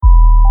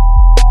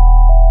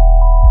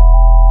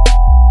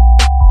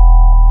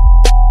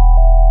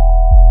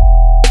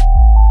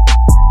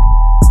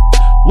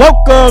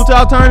Welcome to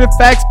Alternative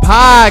Facts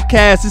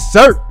Podcast. It's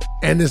Sir.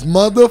 And it's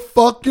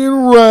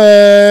motherfucking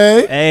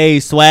Ray. Hey,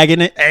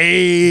 swagging it.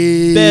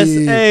 Hey.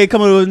 Hey,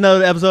 coming with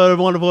another episode of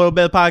the Wonderful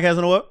Best Podcast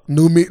in the world.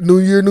 New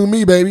year, new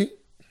me, baby.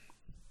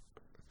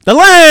 The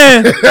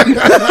land.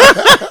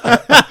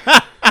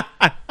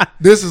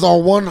 This is our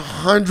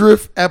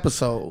 100th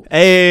episode.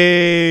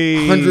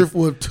 Hey. 100th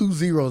with 2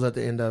 zeros at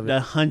the end of it. The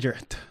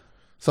 100th.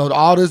 So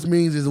all this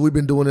means is we've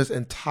been doing this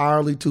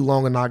entirely too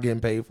long and not getting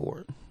paid for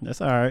it.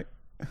 That's all right.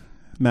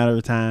 Matter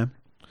of time.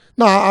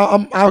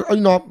 No,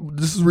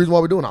 this is the reason why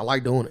we're doing it. I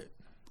like doing it.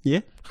 Yeah.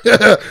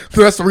 So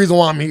that's the reason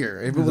why I'm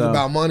here. If it was So-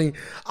 about money,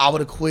 I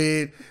would have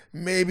quit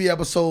maybe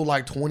episode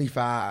like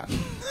 25.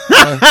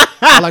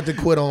 I like to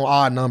quit on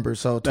odd numbers,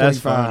 so 25 That's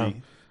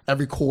funny.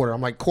 every quarter.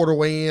 I'm like quarter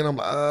way in. I'm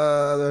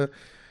like,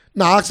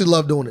 no, I actually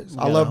love doing this.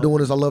 I love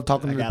doing this. I love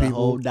talking I to the got a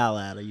whole people. dollar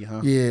out of you,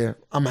 huh? Yeah,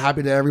 I'm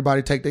happy that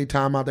everybody take their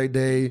time out their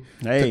day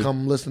Hey. to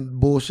come listen to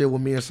bullshit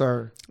with me and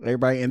Sir.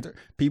 Everybody,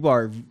 people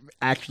are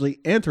actually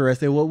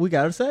interested in what we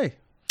got to say.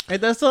 Ain't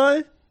that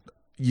something?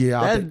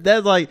 Yeah, I think,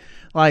 That's like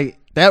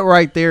that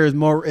right there is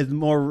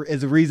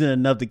a reason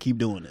enough to keep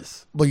doing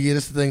this. but yeah,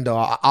 this is the thing though.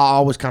 I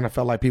always kind of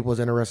felt like people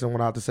was interested in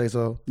what I had to say.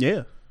 So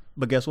Yeah.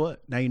 But guess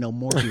what? Now you know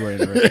more people are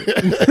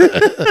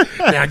interested.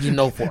 now you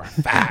know for a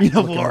fact. You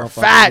know Look for a out,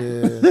 fact.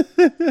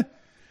 yeah.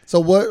 So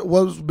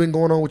what's been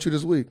going on with you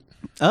this week?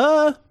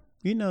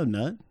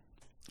 Nothing.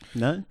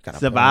 Nothing.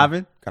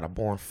 Surviving. Got a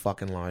boring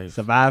fucking life.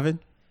 Surviving.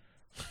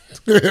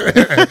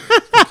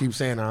 Keep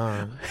saying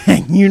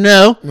You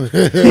know.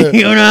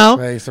 You know.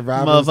 Hey,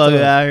 surviving.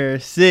 Motherfucker out here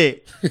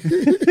sick.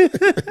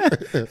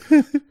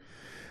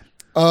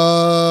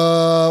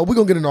 We're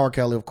gonna get into R.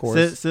 Kelly, of course.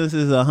 Since this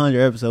is a 100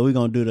 episode, we're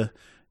gonna do the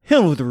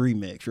him with the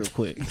remix real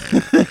quick.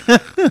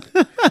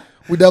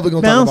 We definitely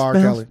gonna talk about R.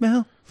 Kelly.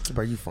 Bounce.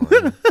 Bro, you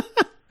fine.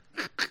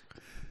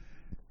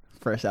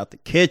 Fresh out the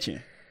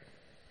kitchen.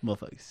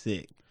 Motherfucker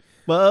sick.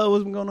 But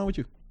what's been going on with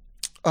you?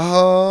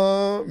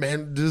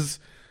 Man, just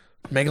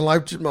making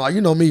life.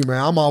 You know me,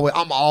 man. I'm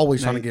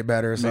always trying to get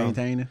better. So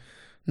Maintaining.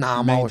 nah,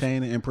 I'm always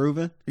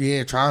Improving.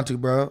 yeah trying to,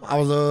 bro. I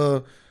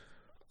was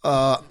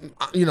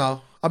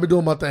I've been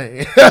doing my thing.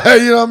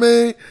 You know what I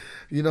mean?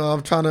 You know,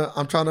 I'm trying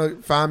to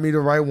find me the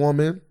right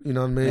woman. You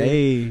know what I mean?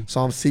 Hey.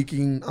 So I'm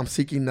seeking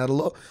that a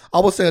little. I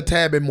would say a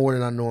tad bit more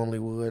than I normally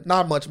would.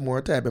 Not much more,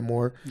 a tad bit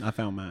more. I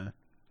found mine.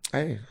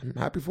 Hey, I'm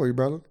happy for you,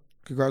 brother.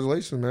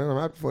 Congratulations, man. I'm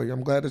happy for you.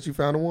 I'm glad that you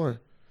found the one.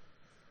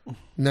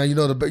 Now you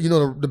know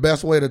the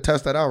best way to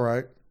test that out,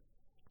 right?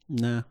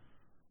 Nah.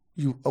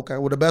 Okay?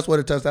 Well, the best way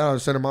to test that out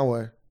is send her my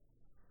way.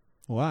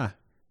 Why?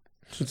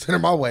 Send her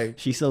my way.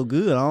 She's so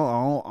good. I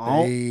don't.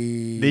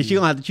 Hey. Then she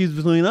gonna have to choose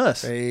between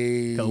us.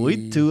 Hey. Cause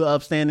we two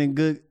upstanding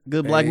good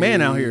black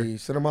men out here.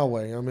 Send her my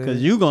way. I mean, Cause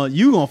you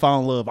gonna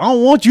fall in love. I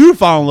don't want you to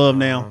fall in love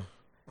now.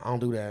 I don't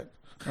do that.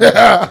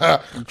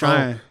 I'm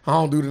trying. I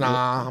don't do that.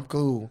 Nah, I'm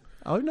cool.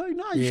 Oh no, you're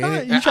not.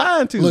 Yeah. You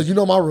trying to. Look, you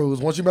know my rules.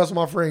 Once you mess with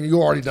my friend,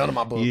 you already done in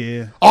my book.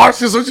 Yeah. Oh,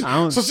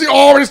 so she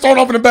already started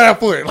off in the bad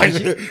foot. Like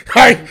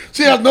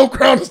she has no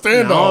ground to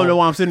stand I on. don't know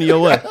why I'm sending your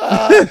way.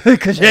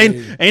 Cause you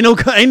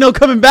ain't no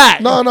coming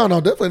back. No,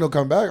 definitely no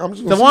coming back. I'm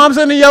just So why I'm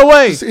sending your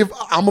way? see if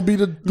I'm gonna be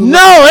the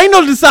No, ain't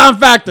no deciding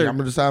factor. I'm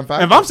gonna decide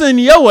factor. If I'm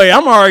sending your way,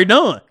 I'm already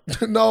done.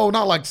 no,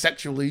 not like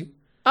sexually.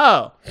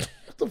 Oh.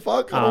 What the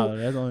fuck?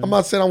 That's only- I'm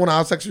not saying I want to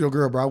out sex your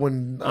girl, bro. I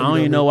wouldn't. I don't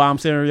even know why I'm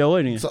sending her your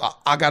way then. So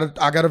I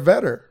gotta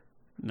vet her.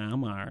 Nah,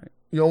 I'm alright.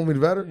 You don't want me to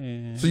vet her?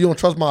 Yeah. So you don't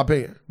trust my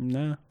opinion?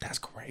 Nah, That's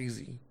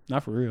crazy.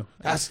 not for real.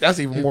 That's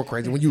even more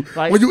crazy when you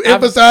Like,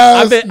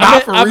 emphasize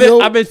for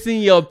real. I've been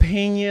seeing your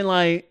opinion.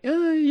 Like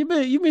you've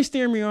been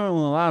steering me on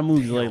a lot of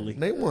movies lately.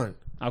 Name one.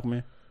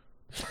 Aquaman.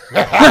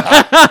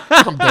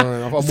 I'm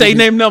done. Say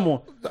name number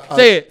one.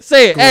 Say it. Go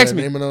Ask ahead,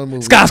 me. Name another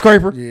movie.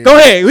 Skyscraper. Yeah. Go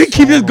ahead. We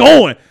keep this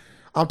going.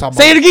 I'm talking.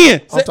 Say it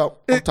again. I'm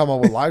talking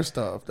about with life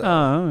stuff. Though.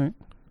 All right.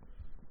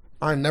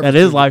 I ain't never. That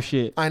is life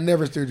shit. I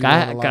never steered you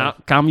on life.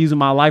 I'm using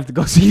my life to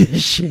go see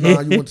this shit. Nah,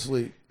 you went to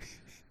sleep.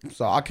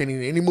 So I can't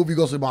even. Any movie you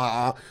go see,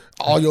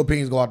 all your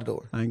opinions go out the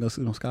door. I ain't gonna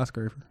see no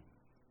Skyscraper.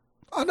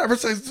 I never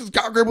say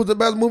Skyscraper was the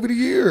best movie of the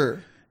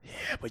year.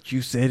 Yeah, but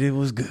you said it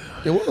was good.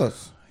 It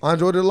was. I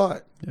enjoyed it a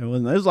lot. It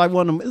wasn't. It was like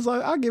one of them. It's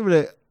like I'll give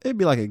it it'd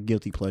be like a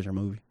guilty pleasure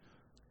movie.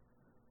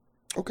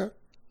 Okay.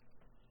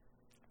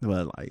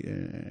 But like,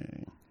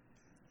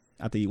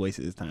 I think he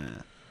wasted his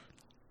time.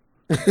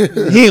 He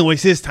didn't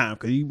waste his time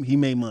because he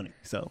made money,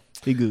 so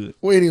he good.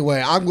 Well,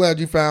 anyway, I'm glad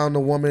you found the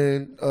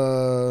woman.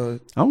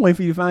 I'm waiting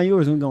for you to find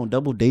yours. We're going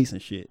double dates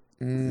and shit.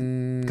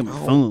 It's gonna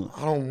be fun.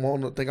 I don't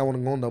want to think I want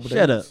to go on double dates.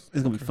 Shut up.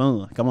 It's gonna be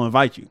fun. I'm gonna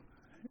invite you,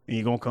 and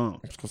you're gonna come.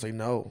 I'm just gonna say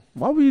no.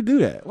 Why would you do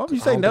that? Why would you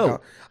say no?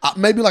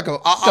 Maybe like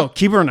So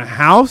keep her in the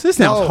house. This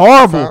sounds no,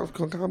 horrible.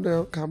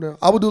 Calm down.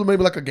 I would do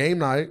maybe like a game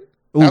night.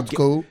 Ooh, That's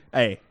cool.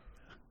 Hey,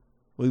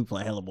 we be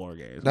playing hella board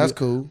games. That's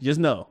cool. Just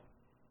know,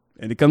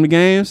 and to come to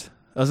games,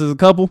 us as a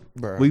couple,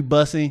 Bruh. we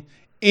busting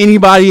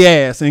anybody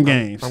ass in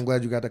games. I'm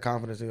glad you got the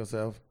confidence in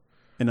yourself.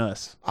 And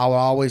us. I will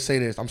always say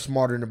this. I'm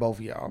smarter than both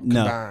of y'all.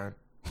 No. Combined.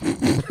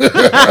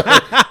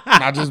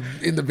 Not just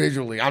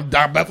individually. I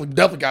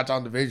definitely got y'all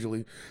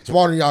individually.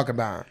 Smarter than y'all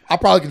combined. I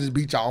probably could just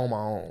beat y'all on my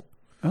own.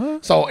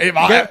 So if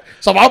I'm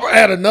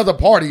at another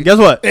party, Guess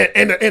what?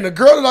 And the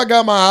girl that I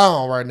got my eye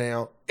on right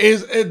now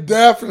is it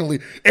definitely.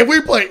 If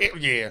we play,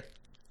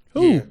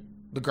 Who?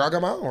 The girl I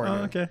got my eye on right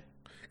now. Okay.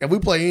 If we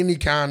play any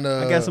kind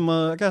of, I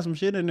got some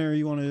shit in there.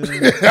 You want to?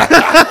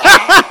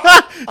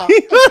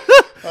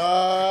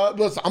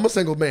 listen, I'm a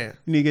single man.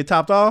 You need to get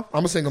topped off.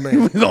 I'm a single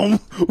man.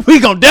 we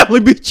gonna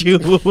definitely beat you.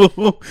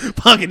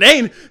 Fucking they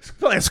ain't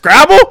playing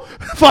Scrabble.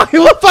 Fucking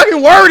what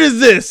fucking word is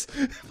this?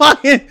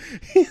 Fucking.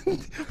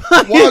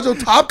 Why is your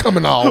top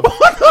coming off?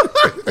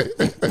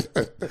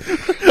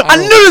 I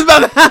knew this was about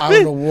to happen. I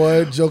don't know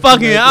what joke.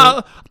 Fucking,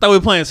 I thought we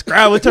were playing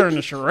Scrabble, turning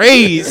to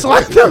charades.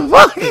 Like the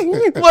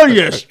fucking, what are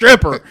you, a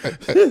stripper?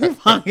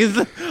 I'm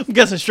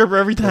guessing stripper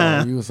every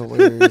time. You was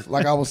hilarious.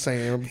 Like I was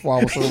saying before,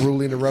 I was so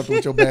rudely interrupted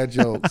with your bad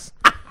jokes.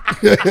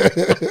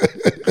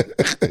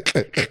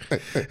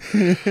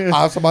 I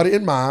have somebody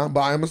in mind,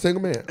 but I am a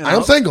single man. I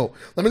am single.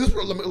 Let me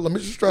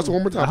just stress it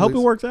one more time. I hope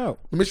please. it works out.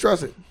 Let me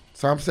stress it.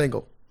 So I'm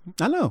single.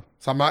 I know.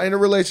 So I'm not in a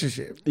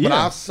relationship, but Yeah.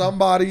 I have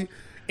somebody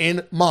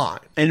in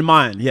mind. In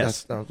mind,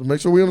 yes. To make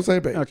sure we're on the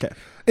same page. Okay.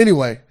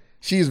 Anyway,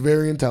 she is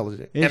very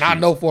intelligent, Is and I she?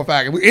 know for a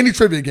fact, any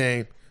trivia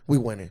game, we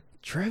winning.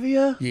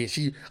 Trivia? Yeah,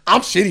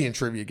 I'm shitty in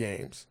trivia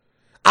games.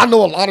 I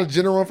know a lot of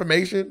general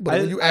information, but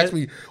when you ask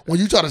me, when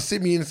you try to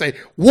sit me in and say,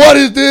 "What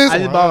is this?" I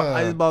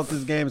just bought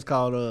this game. It's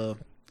called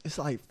it's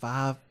like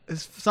 5.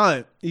 It's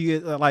something. You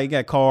get you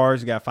got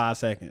cards. You got 5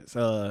 seconds.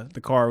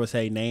 The card would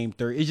say name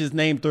 3. It's just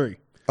name 3.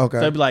 Okay.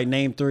 So it'd be like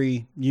name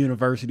 3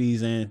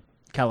 universities in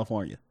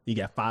California. You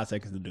got 5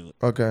 seconds to do it.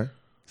 Okay.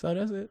 So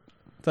that's it.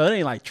 So it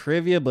ain't like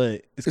trivia,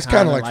 but it's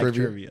kind of like like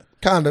trivia.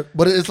 Kind of,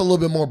 but it's a little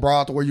bit more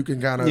broad to where you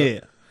can kind of.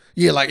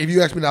 Yeah. Like if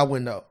you ask me, I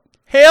wouldn't know.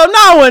 Hell no,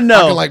 I wouldn't know.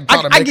 I can like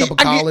try to make up a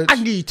college. I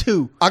can give you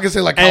 2. I can say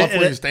like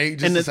California State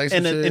just and to say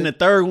some shit. And the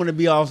third one would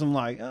be awesome.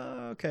 Like,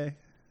 oh, okay.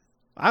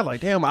 I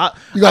like damn.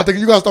 You gotta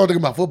start thinking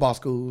about football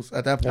schools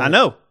at that point. I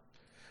know.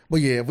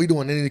 But yeah, if we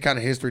doing any kind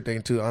of history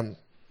thing too,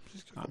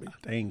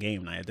 They ain't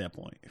game night at that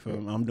point.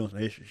 I'm doing some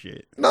history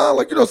shit. Nah,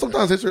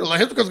 sometimes history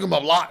comes up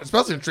a lot,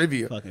 especially in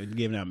trivia. Fucking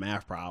giving out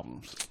math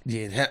problems.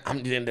 Yeah,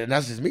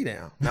 that's just me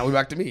now. Now we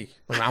back to me.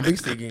 I'm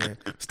beastie again.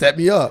 Step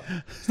me up,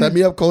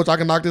 coach. I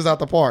can knock this out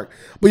the park.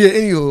 But yeah,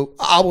 anywho,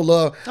 I would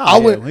love. I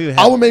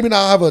would maybe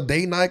not have a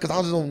date night because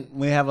I just don't.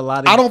 We have a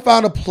lot of. I don't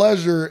find a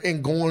pleasure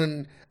in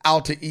going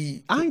out to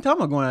eat. I ain't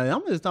talking about going out.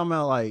 I'm just talking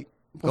about like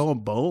going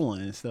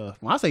bowling and stuff.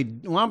 When I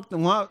think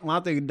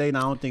of date,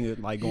 I don't think of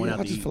like going out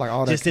to eat. Feel like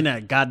all that just in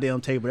that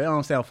goddamn table. That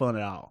don't sound fun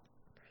at all.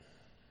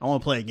 I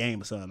want to play a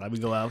game or something. Like we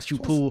go out,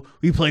 shoot pool.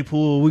 We play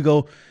pool.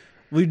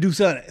 We do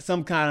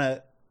some kind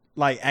of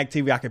like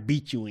activity I could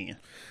beat you in.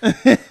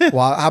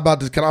 Well, how about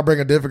this? Can I bring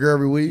a different girl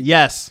every week?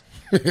 Yes.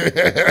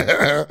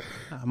 I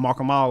mark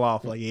them all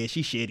off. Like, yeah,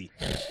 she shitty.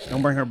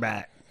 Don't bring her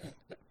back.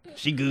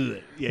 She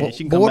good. Yeah,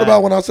 she can but come what back.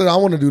 about when I said I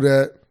want to do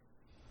that?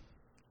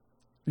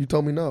 You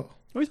told me no.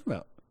 What are you talking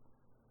about?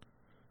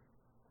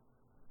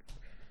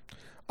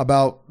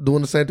 About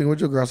doing the same thing with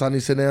your girl. So I need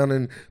to sit down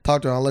and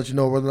talk to her. I'll let you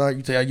know whether or not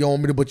you say you don't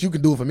want me to, but you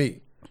can do it for me.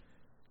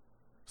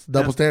 It's a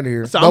double standard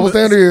here. Double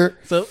standard here.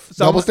 So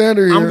double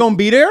standard here. I'm going to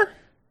be there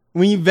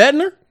when you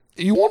vetting her?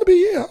 You want to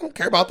be? Yeah, I don't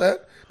care about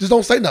that. Just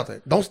don't say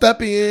nothing. Don't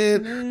step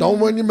in. Don't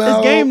run your mouth.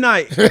 It's game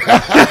night.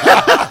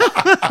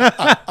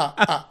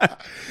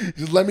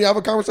 Just let me have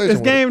a conversation.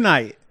 It's game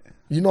night.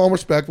 You know I'm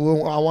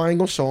respectful. I ain't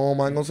gonna show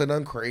them. I ain't gonna say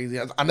nothing crazy.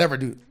 I never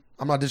do.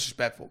 I'm not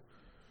disrespectful.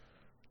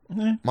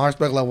 Mm-hmm. My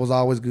respect level is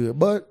always good.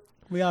 But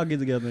we all get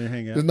together and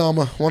hang out. no,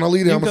 when I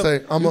leave there, I'm gonna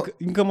say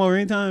you can come over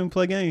anytime and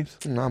play games.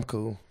 No, I'm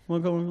cool.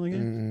 Want to come over and play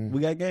games?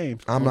 We got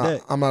games.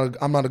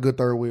 I'm not a good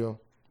third wheel.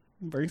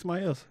 Bring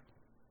somebody else.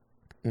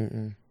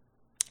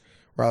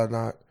 Rather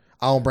not.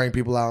 I don't bring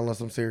people out unless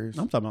I'm serious.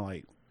 I'm talking about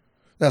like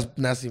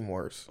that's even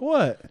worse.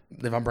 What?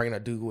 If I'm bringing a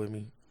dude with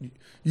me,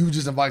 you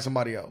just invite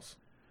somebody else.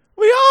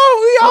 We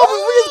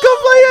just go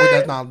play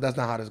it. That's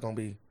not how this gonna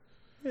be.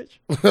 Bitch.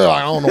 I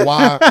don't know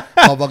why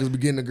motherfuckers be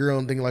getting a girl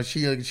and thinking like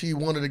she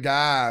one of the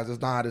guys.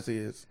 That's not how this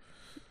is.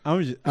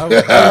 I just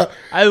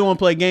want to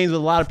play games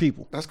with a lot of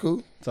people. That's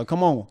cool. So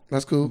come on.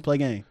 That's cool. Play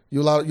game.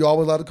 You always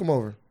allowed to come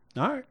over.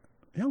 All right.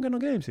 You don't got no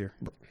games here.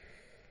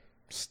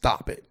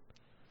 Stop it.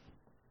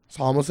 That's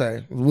all I'm gonna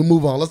say. We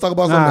move on. Let's talk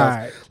about something else.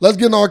 Right. Let's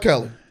get into R.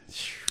 Kelly.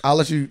 I'll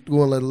let you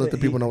go and let the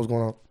people know what's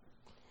going on.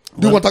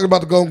 Do you want to talk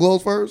about the Golden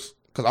Globes first?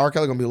 Because R.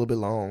 Kelly gonna be a little bit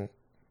long.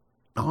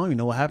 I don't even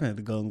know what happened at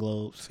the Golden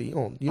Globes. See,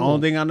 the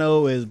only thing I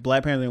know is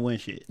Black Panther didn't win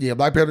shit. Yeah,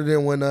 Black Panther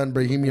didn't win none.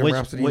 Bohemian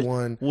Rhapsody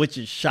won. Which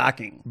is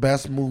shocking.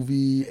 Best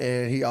movie,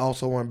 and he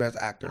also won Best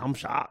Actor. I'm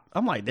shocked.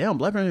 I'm like, damn,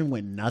 Black Panther didn't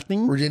win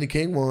nothing. Regina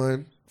King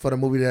won for the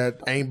movie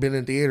that ain't been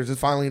in theaters. It's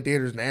finally in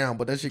theaters now,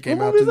 but that shit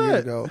came out 2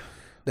 years ago.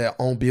 That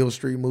On Beale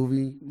Street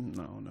movie.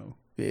 No.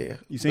 Yeah.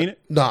 You seen it?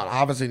 No, I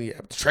haven't seen it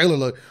yet. The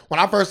trailer when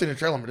I first seen the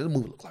trailer, this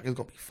movie looked like it's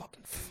gonna be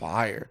fucking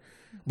fire.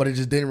 But it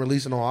just didn't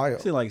release in Ohio. I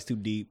feel like it's too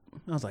deep.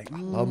 I was like, I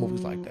love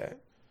movies like that.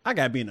 I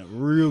gotta be in a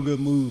real good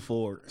mood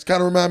for it. It's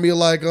kind of remind me of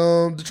like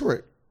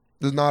Detroit.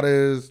 It's not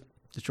as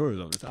Detroit was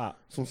over the top.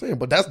 That's what I'm saying,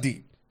 but that's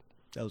deep.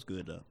 That was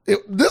good though.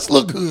 This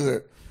looked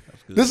good.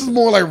 This is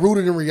more like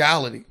rooted in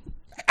reality.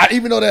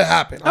 Even though that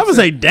happened. I would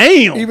say,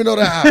 damn. Even though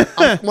that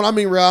happened. When I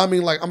mean real, I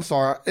mean like, I'm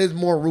sorry. It's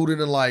more rooted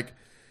in like,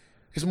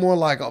 it's more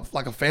like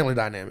a family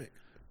dynamic.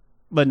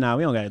 But nah,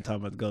 we don't got to talk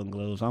about the Golden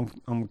Globes.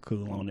 I'm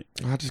cool on it.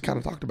 I just kind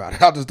of talked about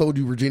it. I just told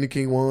you Regina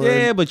King won.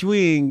 Yeah, but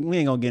we ain't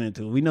gonna get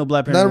into it. We know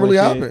Black Panther. That really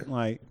happened.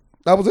 Like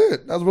that was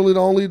it. That was really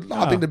the only.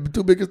 I think the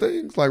two biggest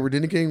things, like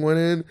Regina King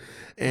winning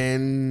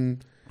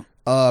and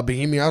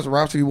Bohemian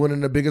Rhapsody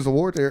winning the biggest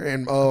award there,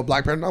 and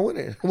Black Panther not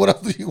winning. What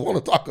else do you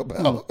want to talk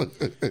about?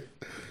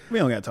 We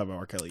don't got to talk about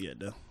R. Kelly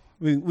yet, though.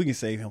 We can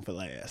save him for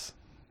last.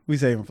 We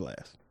save him for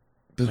last.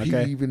 Does he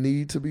even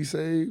need to be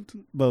saved?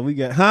 But we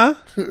got,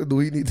 Do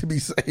we need to be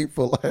saved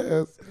for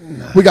last?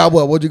 We got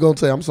what? What you gonna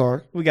say? I'm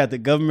sorry. We got the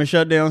government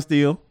shutdown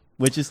still,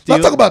 which is still.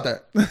 Let's talk about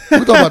that. We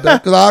talk about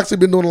that because I actually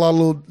been doing a lot of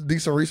little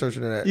decent research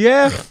into that.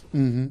 Yeah.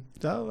 Mm-hmm.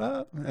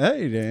 So,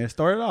 hey, then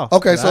start it off.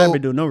 Okay, so I haven't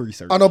been doing no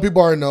research. I know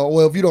people already know.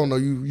 Well, if you don't know,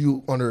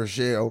 you under a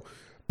shell.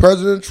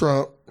 President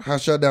Trump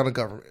has shut down the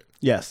government.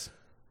 Yes.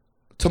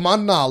 To my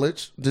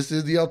knowledge, this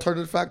is the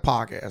Alternative Fact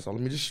podcast. So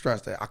let me just stress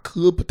that I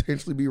could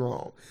potentially be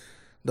wrong.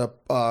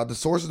 The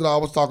sources that I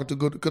was talking to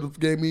could have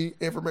gave me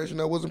information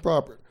that wasn't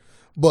proper.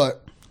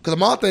 But because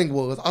my thing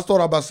was, I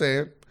started out by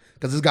saying,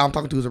 because this guy I'm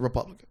talking to is a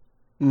Republican,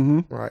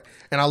 right?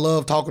 And I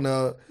love talking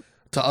to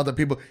other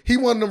people. He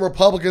one of them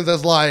Republicans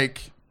that's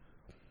like,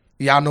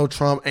 yeah, I know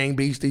Trump ain't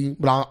beastie,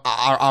 but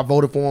I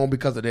voted for him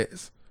because of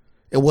this.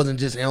 It wasn't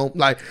just him.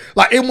 Like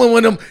it went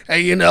with him.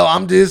 Hey,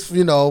 I'm just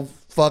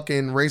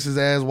fucking racist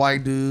ass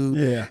white dude.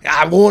 Yeah,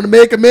 I want to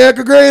make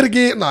America great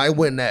again. No, it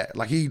wasn't that.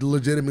 Like he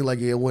legitimately like,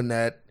 yeah, it wasn't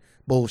that.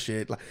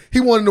 Bullshit. Like he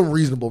one of them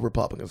reasonable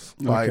Republicans.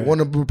 Like one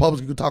of the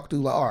Republicans you could talk to.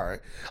 Like, all right,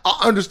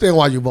 I understand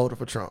why you voted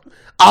for Trump.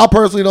 I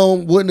personally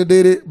wouldn't have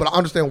did it, but I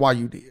understand why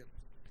you did.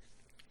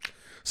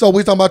 So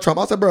we talking about Trump.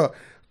 I said, bro,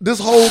 this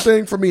whole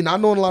thing for me,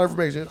 not knowing a lot of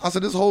information. I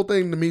said this whole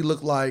thing to me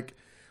looked like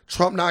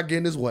Trump not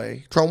getting his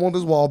way. Trump wants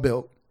his wall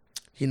built.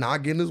 He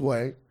not getting his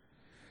way,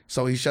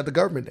 so he shut the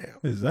government down.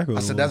 Exactly. I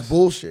said that's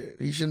bullshit.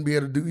 He shouldn't be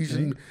able to do. He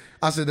shouldn't.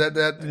 I said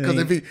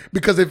that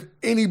because if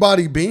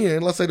anybody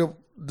being, let's say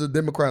the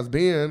Democrats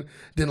being,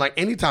 then like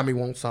anytime he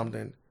wants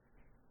something,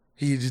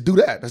 he just do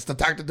that. That's the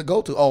tactic to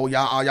go to. Oh,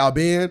 y'all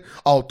been?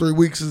 Oh, 3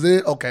 weeks is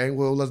it? Okay,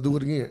 well, let's do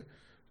it again.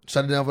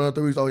 Shut it down for another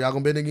 3 weeks. Oh, y'all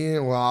gonna bend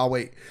again? Well, I'll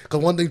wait.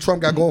 Because one thing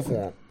Trump got going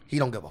for him, he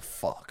don't give a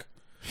fuck.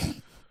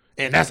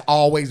 And that's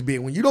always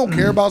been. When you don't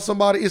care about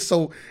somebody, it's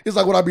like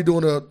what I be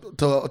doing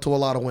to a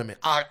lot of women.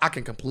 I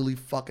can completely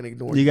fucking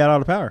ignore you. You got all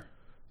the power.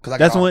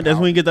 That's when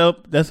you get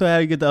that's how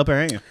you get the upper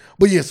hand.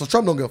 But yeah, so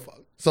Trump don't give a fuck.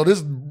 So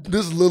this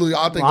is literally,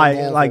 I think,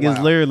 like it's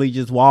literally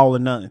just wall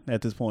and nothing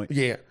at this point.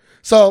 Yeah.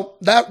 So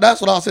that's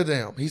what I said to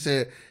him. He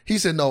said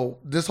no,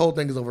 this whole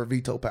thing is over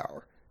veto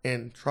power,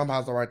 and Trump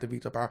has the right to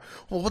veto power.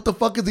 Well, what the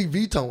fuck is he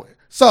vetoing?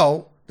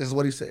 So this is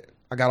what he said.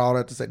 I got all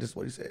that to say. This is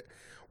what he said.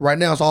 Right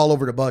now, it's all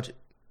over the budget.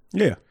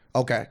 Yeah.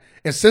 Okay.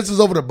 And since it's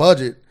over the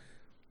budget,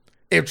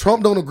 if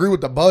Trump don't agree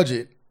with the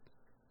budget,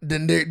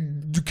 then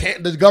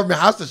the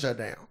government has to shut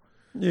down.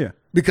 Yeah.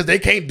 Because they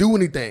can't do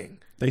anything.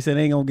 They said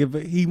they ain't gonna give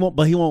it. He won't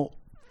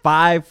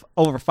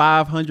over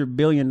 $500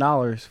 billion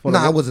for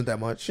it wasn't that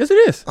much. Yes, it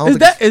is.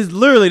 It's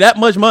literally that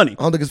much money.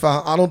 I don't think it's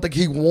fine. I don't think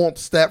he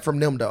wants that from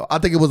them though. I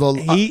think it was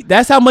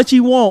that's how much he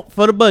want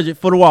for the budget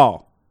for the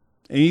wall.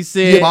 And he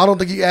said, yeah, but I don't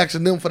think he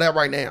asking them for that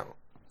right now.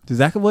 That's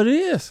exactly what it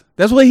is.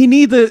 That's what he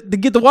needs to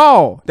get the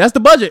wall. That's the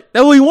budget.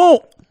 That's what he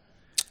want.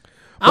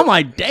 I'm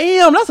like,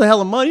 damn, that's a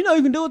hell of money. You know what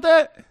you can do with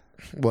that?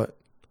 What?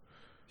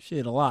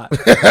 Shit, a lot.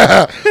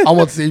 I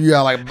want to see if you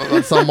got like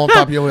something on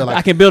top of your head. Like,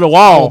 I can build a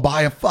wall.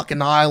 Buy a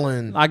fucking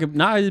island. I can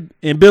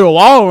and build a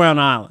wall around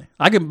the island.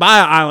 I can buy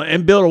an island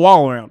and build a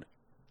wall around it.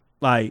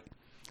 Like,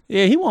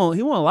 yeah, he want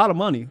a lot of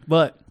money,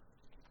 but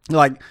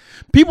like a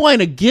lot of people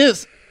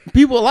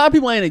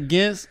ain't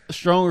against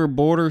stronger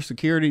border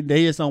security.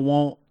 They just don't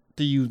want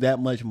to use that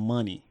much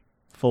money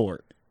for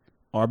it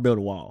or build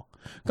a wall.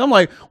 I'm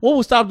like, what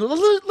will stop?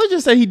 Let's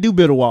just say he do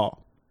build a wall.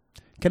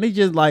 Can they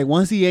just like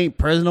once he ain't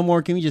president no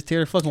more? Can we just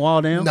tear the fucking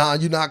wall down? Nah,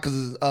 you're not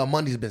because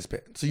money's been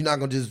spent. So you're not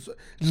gonna just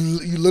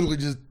you literally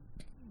just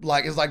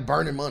like it's like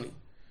burning money.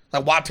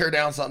 Like why tear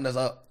down something that's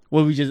up?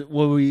 Will we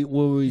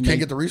you can't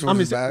get the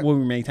resources back? Will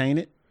we maintain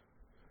it?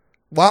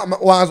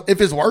 Why if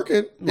it's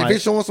working, if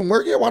it's showing some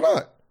work, yeah, why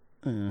not?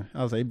 I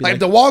was say like if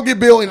the wall get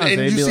built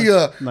and you see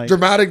a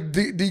dramatic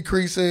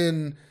decrease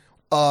in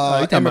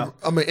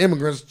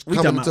immigrants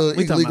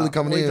illegally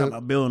coming in. We talking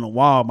about building a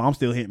wall, but I'm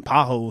still hitting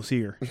potholes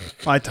here.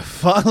 Like the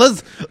fuck?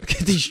 Let's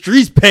get these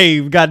streets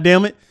paved. God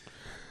damn it!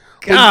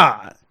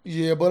 God.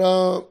 Yeah, but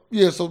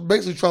so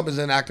basically Trump is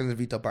enacting the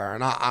veto power,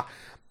 and I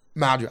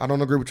mind you, I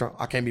don't agree with Trump.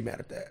 I can't be mad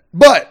at that.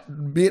 But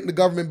the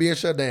government being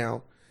shut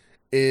down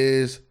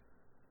is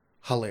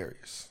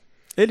hilarious.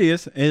 It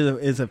is.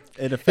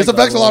 It affects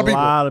a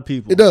lot of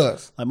people. It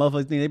does. Like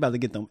motherfuckers think they about to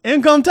get them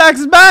income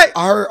taxes back.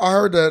 I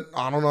heard that.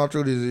 I don't know how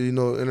true it is.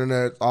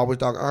 Internet always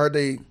talking. I heard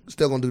they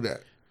still gonna do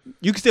that.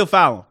 You can still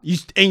file them.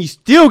 You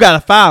still gotta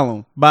file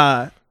them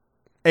by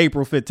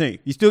April 15th.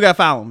 You still got to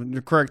file them,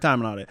 the correct time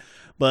and all that.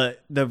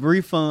 But the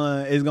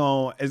refund is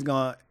going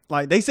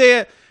like they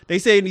said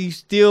you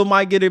still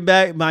might get it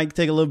back. Might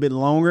take a little bit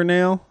longer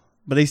now,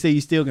 but they say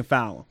you still can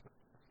file them.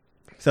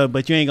 So,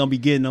 but you ain't going to be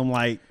getting them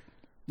like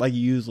you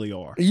usually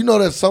are. You know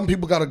that some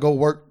people got to go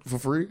work for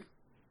free?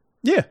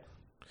 Yeah.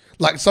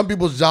 Like some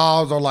people's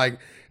jobs are like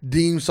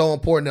deemed so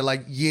important that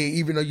like, yeah,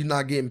 even though you're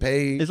not getting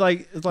paid, it's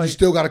like you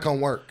still got to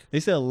come work. They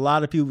said a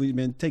lot of people have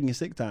been taking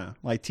sick time,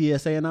 like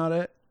TSA and all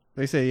that.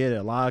 They said, yeah,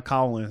 a lot of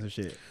call-ins and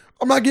shit.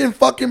 I'm not getting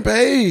fucking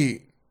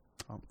paid.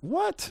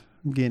 What?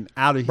 I'm getting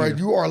out of here. Right,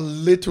 you are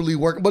literally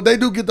working. But they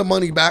do get the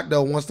money back,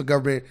 though, once the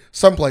government,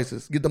 some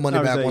places get the money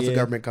back once the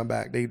government come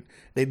back.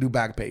 They do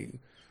back pay you.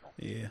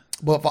 Yeah.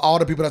 But for all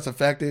the people that's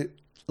affected.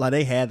 Like,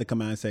 they had to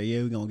come out and say,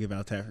 yeah, we're going to give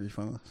out tax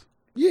refunds.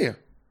 Yeah.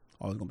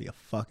 Oh, it's going to be a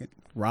fucking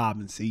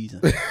robbing season.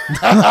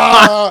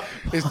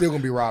 It's still going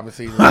to be robbing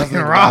season. Fucking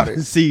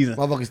robbing season.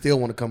 Motherfuckers still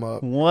want to come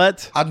up.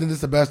 What? I think this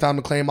is the best time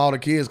to claim all the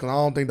kids because I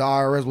don't think the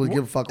IRS would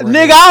give a fuck.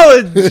 Nigga,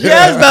 I was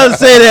just about to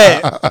say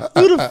that.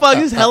 Who the fuck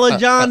is hella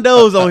John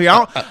Doe's on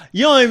here?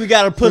 You don't even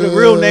got to put a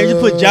real name.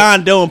 You put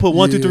John Doe and put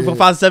 1, 2, 3, 4,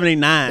 5, 7, 8,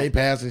 9. They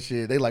passing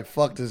shit. They like,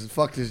 fuck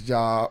this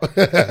job.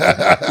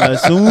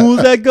 As soon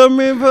as that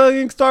government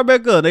fucking start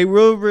back up,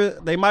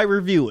 they might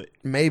review it.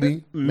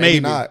 Maybe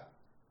not.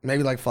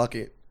 Maybe like, fuck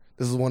it.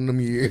 This is one of them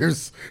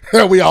years.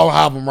 We all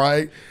have them,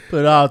 right?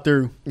 Put it all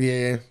through.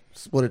 Yeah,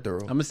 split it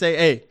through. I'm going to say,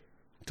 hey,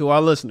 to our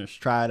listeners,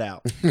 try it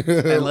out.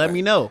 And let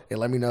me know. Yeah,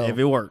 let me know. If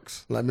it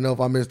works. Let me know if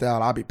I missed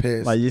out. I'll be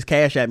pissed. Like, just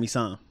cash at me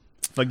some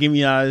for giving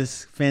me all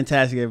this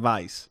fantastic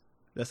advice.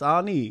 That's all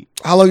I need.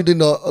 How long you think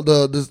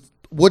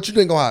what you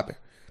think gonna happen?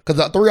 Because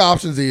the three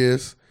options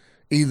is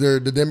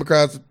either the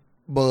Democrats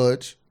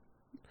budge,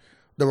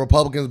 the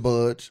Republicans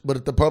budge, but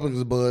if the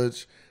Republicans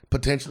budge,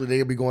 potentially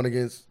they'll be going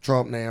against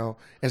Trump now.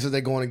 And since they're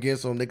going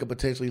against him, they could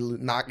potentially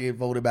not get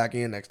voted back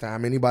in next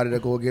time. Anybody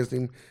that go against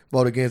him,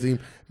 vote against him,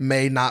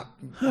 may not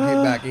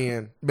get back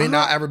in. May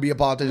not ever be a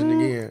politician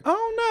again. I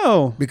don't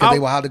know. Because they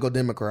will have to go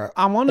Democrat.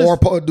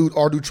 Or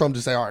do Trump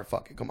just say, all right,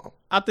 fuck it, come on.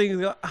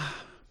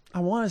 I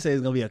want to say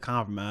it's going to be a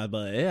compromise,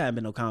 but it hasn't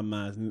been no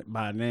compromise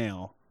by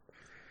now.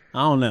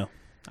 I don't know.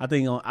 I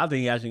think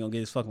he's actually going to get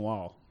his fucking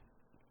wall.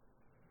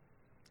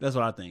 That's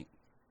what I think.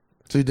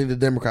 So you think the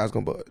Democrats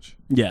going to budge?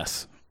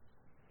 Yes.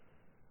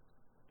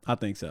 I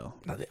think so.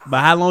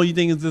 But how long do you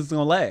think is this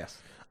going to last?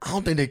 I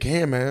don't think they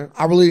can, man.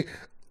 I really,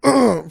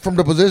 from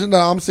the position that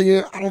I'm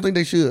seeing, I don't think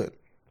they should.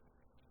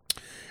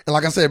 And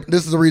like I said,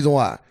 this is the reason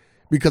why.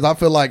 Because I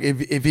feel like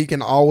if he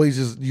can always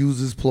just use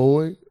his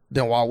ploy,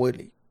 then why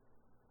wouldn't he?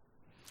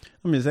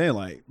 I'm just saying,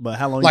 like, but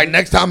how long? Like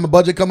next time the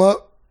budget come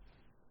up,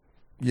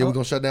 yeah, we're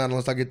going to shut down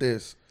unless I get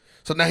this.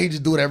 So now he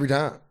just do it every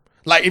time.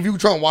 Like if you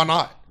Trump, why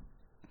not?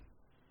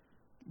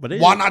 But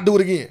why not do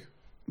it again?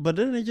 But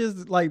didn't they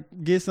just like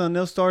get something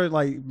else started,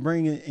 like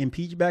bringing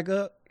impeach back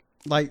up?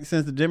 Like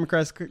since the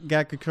Democrats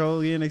got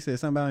control again, they said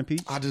something about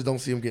impeach. I just don't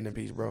see them getting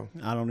impeached, bro.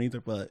 I don't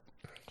either. But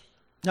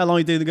how long do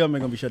you think the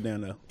government gonna be shut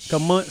down though?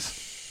 Couple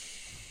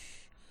months?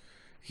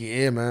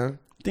 Yeah, man.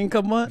 Think a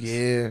couple months?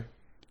 Yeah.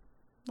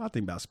 I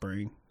think about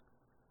spring.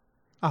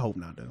 I hope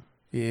not though.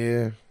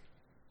 Yeah.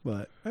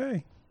 But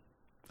hey,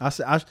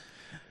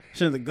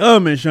 since the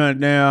government shut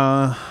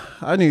down,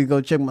 I need to go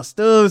check my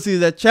stuff, see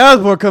that child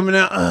support coming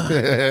out.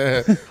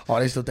 Oh,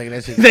 they still taking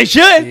that shit. They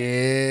should.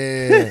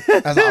 Yeah,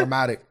 that's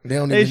automatic. They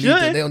don't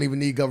even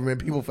need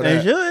government people for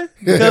that. They should,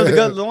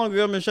 because the longer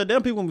the government shut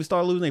down, people will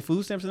start losing their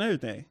food stamps and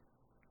everything.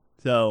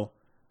 So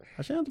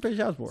I shouldn't have to pay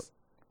child support.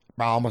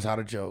 I almost had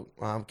a joke.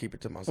 I'm keep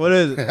it to myself. What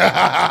is it?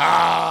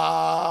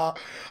 I'm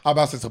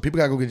about to say, so people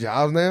gotta go get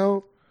jobs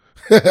now.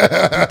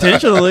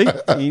 Potentially.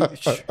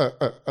 So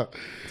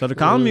the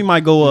economy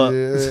might go up.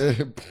 Yeah.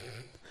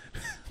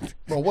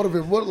 Bro, what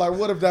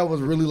if that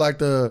was really like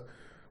the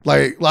what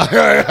if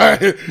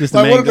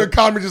the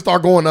economy just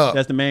start going up?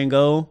 That's the main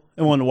goal.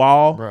 It on the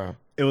wall. Bro.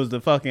 It was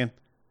the fucking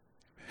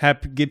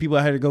get people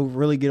out here to go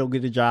really get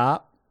a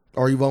job.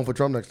 Or are you voting for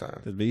Trump next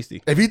time? That's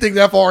beastie. If he thinks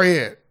that far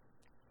ahead.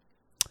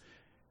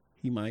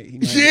 He might.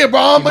 Yeah, bro.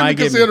 I'm not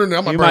considering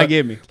it. He might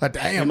get me. Like,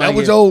 damn, that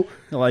was your.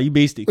 Like, you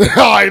beastie. All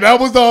right, that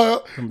was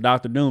the. Some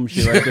Dr. Doom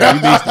shit right there.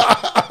 You beastie.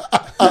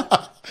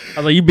 I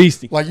was like, you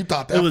beastie. Like, you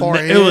thought that far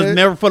ahead? It was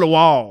never for the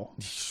wall.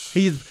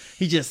 He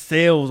just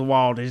sells the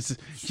wall. Just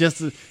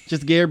to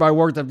get everybody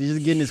worked up. He's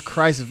just getting this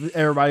crisis.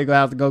 Everybody gonna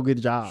have to go get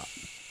a job.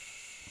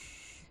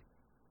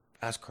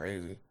 That's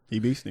crazy. He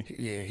beastie.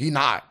 Yeah, he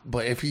not.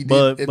 But if he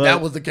did, if that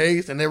was the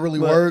case and it really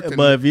worked,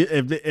 but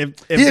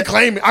if he'd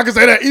claim it, I can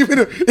say that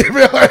even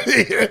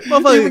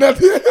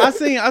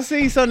I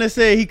seen something that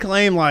said he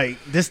claimed like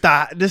this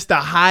the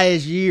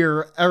highest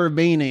year ever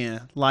been in,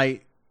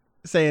 like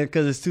saying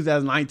because it's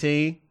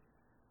 2019.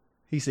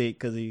 He said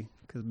because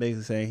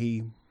basically saying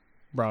he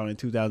brought in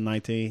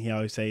 2019. He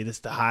always say this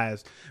the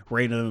highest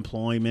rate of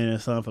employment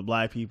and something for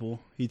black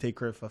people. He take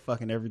credit for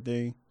fucking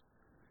everything.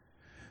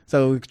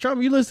 So,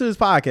 Trump, you listen to this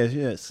podcast,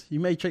 yes. You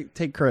may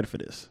take credit for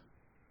this.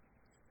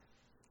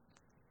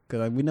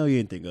 Because we know you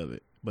didn't think of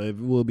it. But it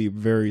will be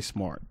very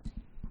smart.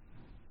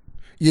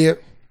 Yeah.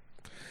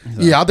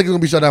 Yeah, I think it's gonna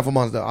be shut down for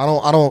months though. I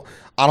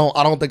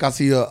don't think I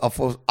see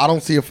I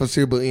don't see a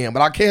foreseeable end.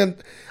 But I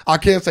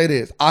can say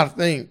this. I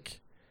think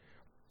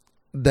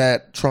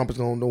that Trump is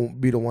gonna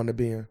be the one to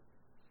be in,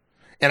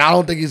 and I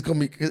don't think he's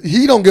gonna be.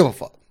 He don't give a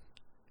fuck.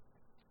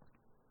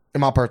 In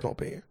my personal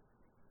opinion,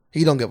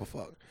 he don't give a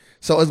fuck.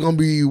 So it's gonna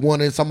be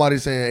one of somebody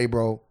saying, "Hey,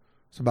 bro,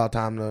 it's about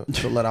time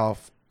to let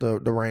off the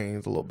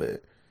reins a little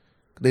bit."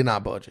 They're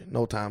not budging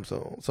no time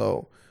soon.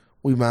 So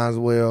we might as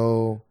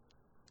well.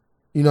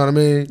 You know what I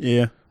mean?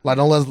 Yeah. Like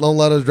don't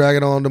let us drag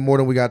it on more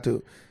than we got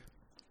to.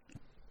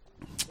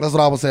 That's what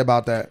I would say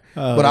about that.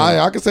 But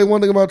I can say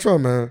one thing about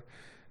Trump, man.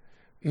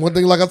 One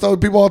thing, like I tell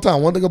people all the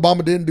time, one thing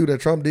Obama didn't do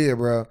that Trump did,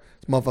 bro.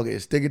 This motherfucker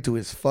is sticking to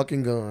his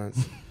fucking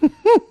guns.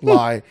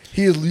 Like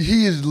he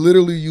is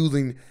literally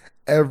using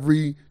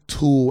every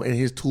tool in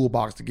his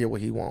toolbox to get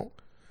what he wants.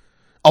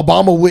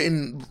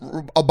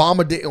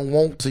 Obama didn't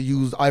want to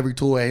use every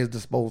tool at his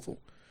disposal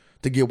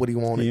to get what he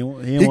wanted.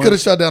 He could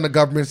have shut down the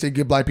government and said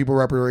give black people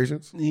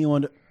reparations.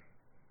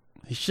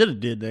 He should have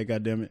did that,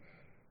 goddammit.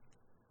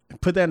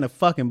 Put that in the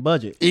fucking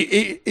budget.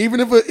 Even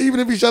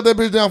if he shut that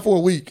bitch down for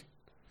a week.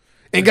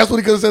 And guess what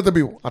he could have said to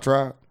people? I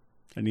tried.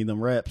 I need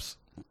them reps.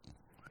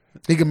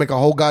 He could make a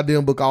whole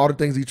goddamn book of all the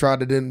things he tried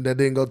that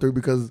didn't go through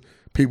because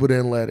people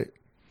didn't let it.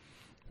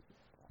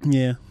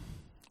 Yeah.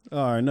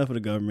 All right, enough of the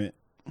government.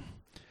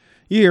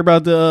 You hear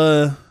about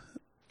the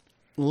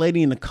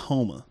lady in the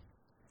coma?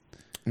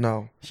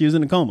 No. She was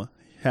in a coma,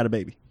 had a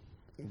baby.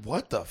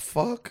 What the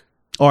fuck?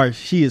 Or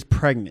she is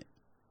pregnant.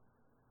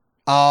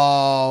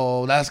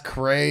 Oh, that's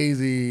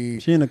crazy.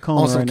 She in a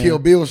coma on some right Kill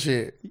now. Bill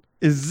shit.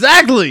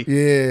 Exactly.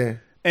 Yeah.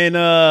 And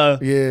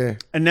yeah.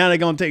 And now they're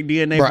gonna take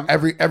DNA Bro,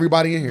 from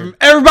everybody in here.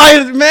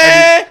 Everybody,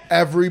 man.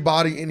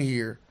 Everybody in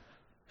here.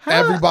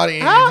 Everybody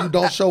in here. If you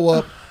don't show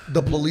up,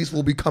 the police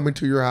will be coming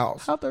to your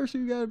house. How thirsty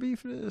you gotta be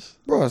for this?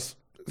 Bro, it's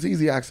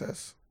easy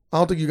access. I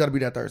don't think you gotta be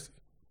that thirsty.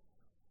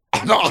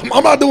 No,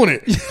 I'm not doing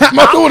it. I'm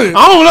not doing it.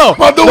 I don't know. I'm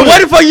not doing it.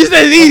 Why the fuck you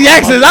said easy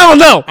access? I don't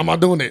know. I'm not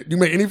doing it. You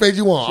make any face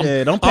you want.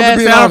 Yeah, don't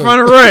pass out in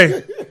front of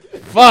Ray.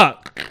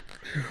 Fuck.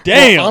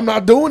 Damn. No, I'm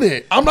not doing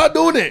it. I'm not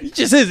doing it. It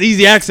just says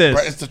easy access.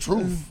 Bro, it's the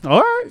truth. All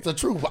right. It's the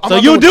truth. So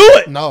you'll do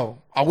it? No,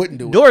 I wouldn't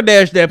do it.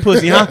 DoorDash that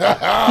pussy, huh?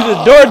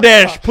 The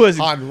DoorDash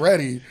pussy. I'm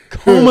ready.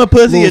 Coma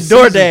pussy and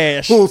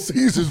DoorDash. Little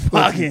Caesar's pussy.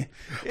 Fucking.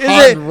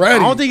 I'm ready. I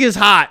don't think it's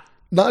hot.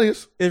 Not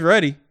is. It's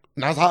ready.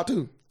 Not hot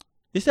too.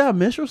 Is that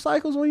menstrual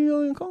cycles when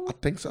you're in coma? I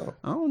think so.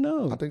 I don't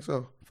know. I think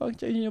so. Fucking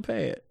changing your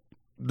pad.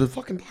 The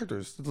fucking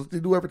doctors, they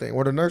do everything.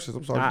 Or the nurses.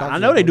 I'm sorry. I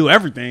know they do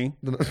everything.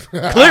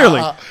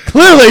 Clearly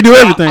they do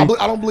everything.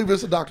 I don't believe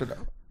it's a doctor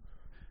though.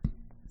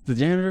 The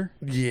janitor?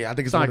 Yeah, I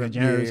think it's like a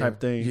janitor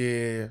type thing.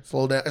 Yeah,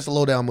 slow down. It's a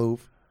low down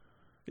move.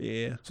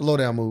 Yeah, it's a low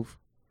down move.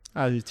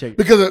 I just check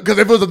because if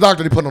it was a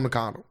doctor, they put on the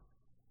condom.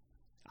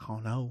 I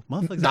don't know.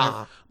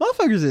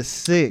 Motherfuckers is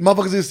sick.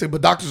 Motherfuckers is sick,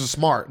 but doctors are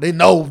smart. They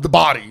know the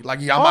body.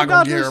 Like, yeah, I'm not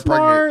gonna get her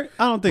pregnant.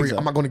 I don't think so.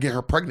 I'm not gonna get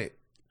her pregnant.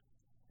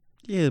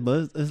 Yeah,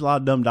 but there's a lot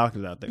of dumb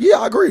doctors out there. Yeah,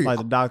 I agree. Like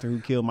the doctor who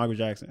killed Michael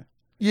Jackson.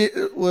 Yeah,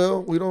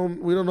 well, we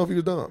don't know if he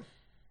was dumb.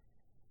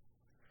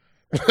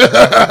 All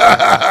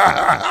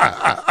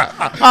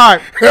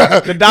right,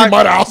 the doctor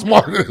might have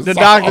outsmarted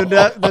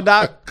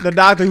the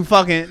doctor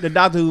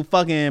who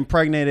fucking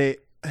impregnated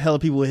hella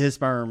people with his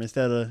sperm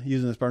instead of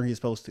using the sperm he's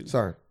supposed to.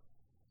 Sorry.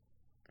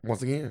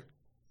 Once again,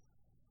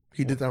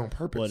 he did that on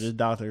purpose. Well, this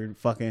doctor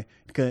fucking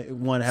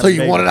wanted to have. So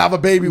you wanted to have a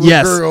baby with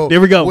a girl? There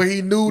we go. Where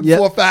he knew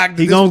for a fact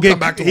that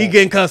he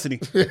getting custody.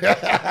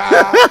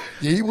 Yeah,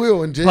 he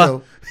will in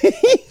jail.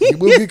 He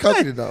will get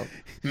custody though.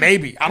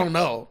 Maybe, I don't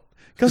know.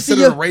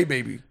 Consider a rape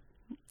baby.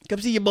 Come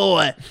see your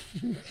boy.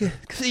 Come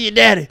see your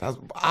daddy.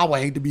 I would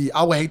hate to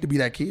be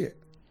that kid.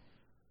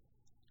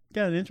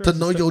 Got an interest to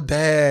know your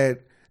dad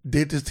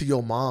did this to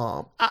your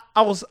mom.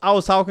 I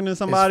was talking to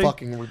somebody. It's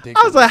fucking ridiculous.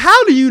 I was like,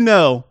 how do you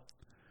know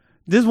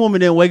this woman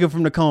didn't wake up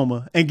from the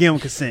coma and give him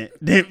consent?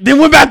 Then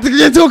went back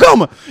into a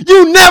coma.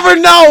 You never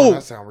know.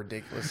 That sounds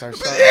ridiculous. Yeah,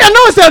 I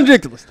know it sounds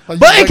ridiculous, like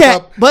but it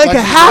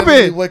can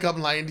happen. You wake up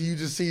and you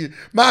just see,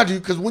 mind you,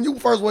 because when you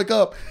first wake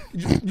up,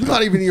 you're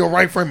not even in your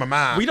right frame of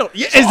mind. We don't.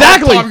 Yeah, so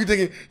exactly. All the time you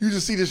thinking, you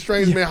just see this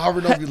strange man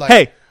hovering over you like,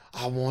 hey.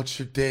 I want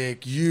your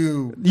dick.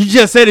 You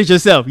just said it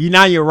yourself. You're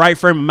not in your right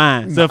frame of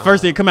mind. So the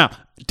first thing come out,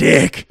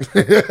 dick.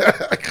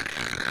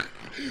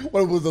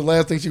 What was the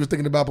last thing she was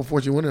thinking about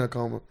before she went in a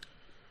coma?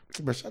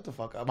 But shut the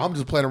fuck up. I'm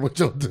just playing with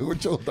your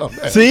dumb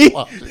ass. See?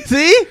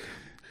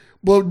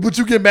 But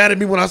you get mad at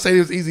me when I say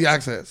it's easy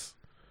access.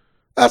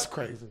 That's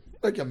crazy.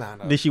 Make your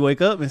mind up. Did she wake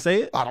up and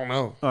say it? I don't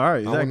know. All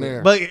right,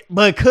 exactly.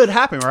 But it could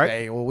happen, right?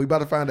 Hey, well, we about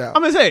to find out.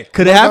 I'm gonna say,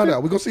 could it happen?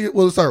 We're gonna see it.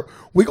 Well, sir,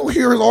 we're gonna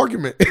hear his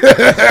argument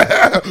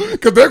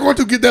because they're going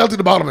to get down to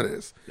the bottom of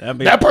this.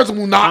 That person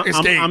will not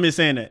escape. I'm just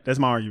saying that. That's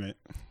my argument.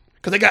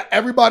 Because they got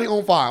everybody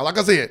on fire. Like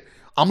I said,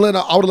 I would let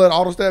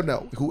all the staff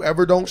know.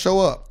 Whoever don't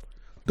show up,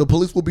 the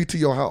police will be to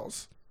your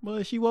house.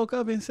 Well, she woke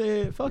up and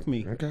said, "Fuck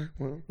me." Okay,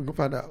 well, we're gonna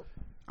find out.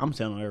 I'm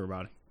telling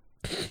everybody.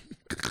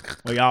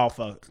 We all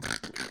fuck.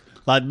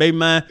 Like baby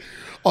man.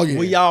 Oh yeah.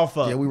 We all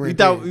fuck. Yeah,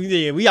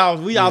 we all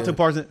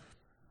 2%.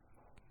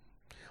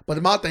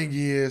 But my thing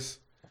is,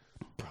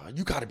 bro,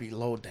 you got to be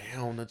low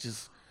down to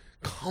just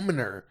come in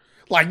her.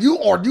 Like you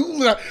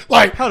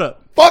like hold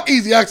up. Fuck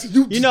easy access.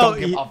 You just don't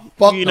give a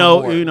fuck. You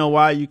know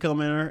why you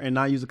come in her and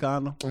not use a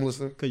condom? I'm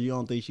listening. Because you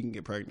don't think she can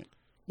get pregnant.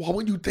 Why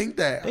would you think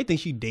that? They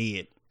think she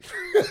dead.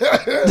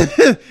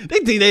 They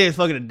think they is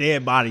fucking a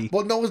dead body.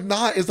 Well, no, it's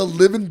not. It's a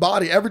living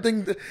body.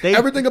 Everything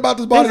about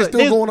this body is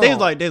still going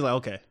on. They's like,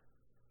 okay,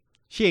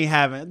 she ain't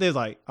having. They's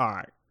like, all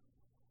right,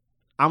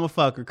 I'm a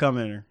fucker. Come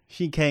in her.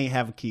 She can't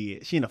have a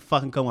kid. She in a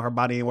fucking coma. Her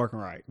body ain't working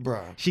right,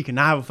 bro. She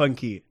cannot have a fucking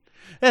kid.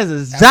 That's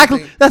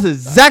exactly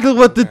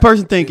what the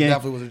person thinking. It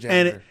definitely was a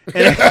janitor.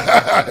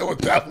 It was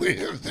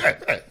definitely a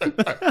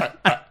janitor.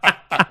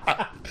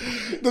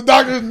 The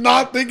doctor's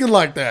not thinking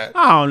like that.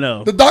 I don't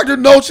know. The doctor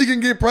knows she can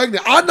get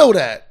pregnant. I know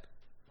that.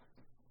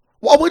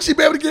 Why wouldn't she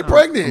be able to get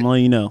pregnant? I'm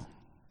letting you know.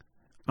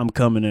 I'm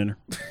coming in her.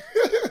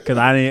 Because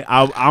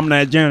I'm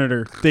that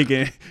janitor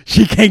thinking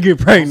she can't get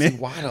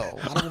pregnant. I don't see why though?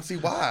 I don't see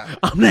why.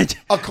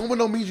 A coma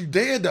don't mean you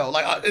dead though.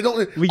 Like it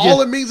don't.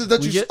 All it means is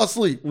that you're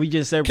asleep. We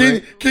just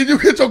separated. Can you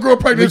get your girl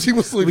pregnant if she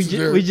was asleep?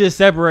 We just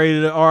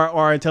separated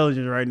our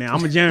intelligence right now.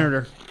 I'm a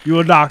janitor. You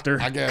a doctor.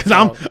 I guess.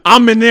 Because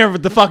I'm in there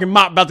with the fucking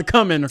mop about to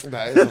come in her.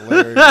 That is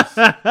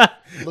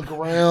hilarious. Look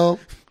around,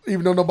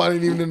 even though nobody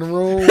even in the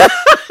room.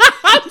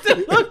 I'm still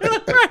looking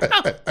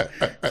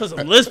around. Put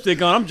some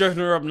lipstick on. I'm dressing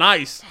her up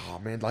nice. Oh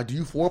man, like do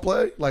you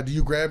foreplay? Like do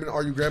you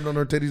are you grabbing on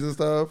her titties and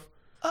stuff?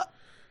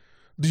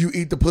 Do you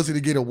eat the pussy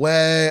to get it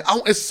wet?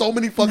 It's so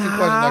many fucking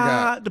questions I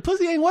got. The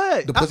pussy ain't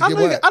wet. The pussy get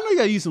wet. I know you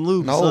gotta use some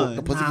lube. No,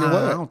 the pussy get wet.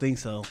 I don't think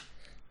so.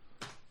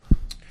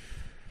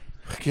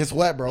 Guess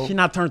what, bro? She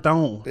not turned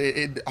on.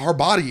 Her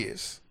body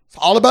is. It's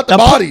all about the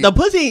body. The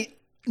pussy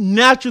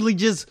naturally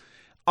just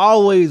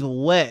always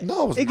wet.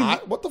 No, it's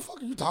not. What the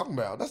fuck are you talking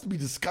about? That's to be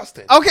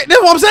disgusting. Okay,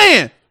 that's what I'm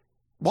saying.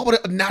 Why would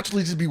it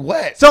naturally just be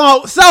wet?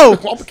 So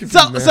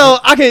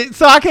I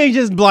can't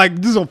just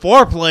like do some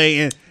foreplay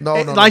and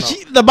no.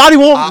 The body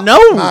won't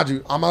know. Mind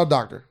you, I'm not a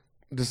doctor.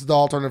 This is the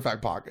Alternative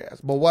Fact Podcast.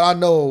 But what I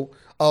know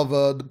of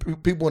the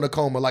people in a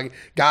coma, like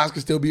guys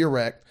can still be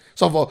erect.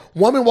 So if a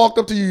woman walked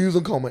up to you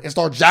using coma and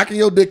start jacking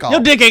your dick off,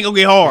 your dick ain't gonna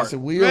get hard. Yes, it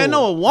will. Man,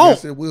 no, it won't.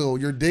 Yes, it will.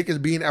 Your dick is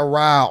being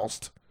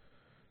aroused.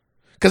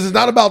 Because it's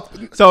not about.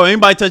 So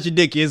anybody touch your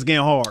dick, it's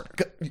getting hard.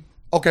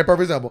 Okay,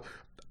 perfect example.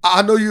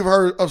 I know you've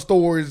heard of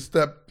stories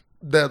that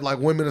like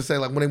women will say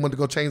like when they went to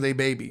go change their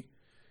baby.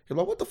 You're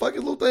like, what the fuck?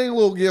 This little thing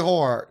will get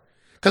hard.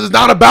 Because it's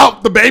not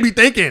about the baby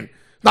thinking.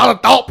 It's not a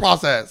thought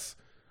process.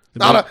 It's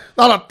not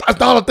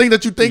a thing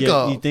that you think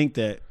of. You think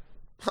that.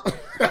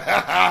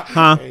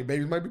 Huh? Hey,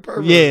 babies might be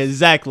perfect. Yeah,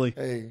 exactly.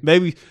 Hey.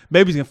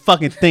 Babies can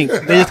fucking think.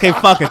 They just can't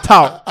fucking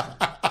talk.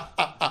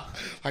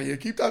 Yeah,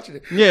 keep touching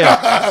it.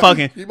 Yeah,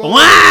 fucking.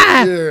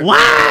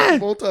 Why?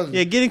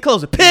 Yeah, getting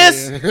closer.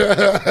 Piss.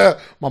 Yeah.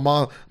 My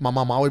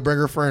mom always bring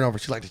her friend over.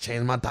 She like to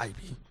change my diaper.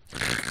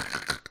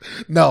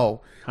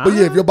 No, but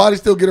yeah, if your body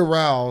still get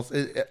aroused,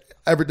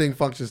 everything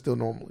functions still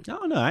normally. I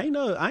don't know. I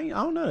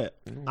don't know that.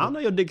 I don't know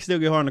your dick still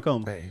get hard in the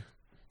coma. Hey.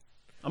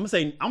 I'm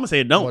gonna say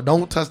it don't. Well,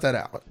 don't test that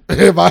out.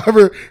 If I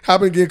ever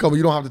happen to get coma,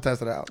 you don't have to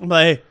test it out. I'm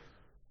like, hey,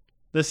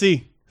 let's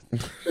see.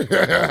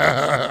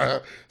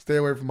 Stay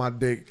away from my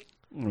dick.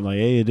 I'm like,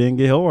 hey, it didn't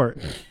get hard.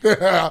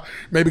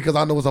 Maybe because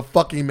I know it's a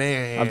fucking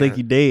man. I think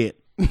you dead.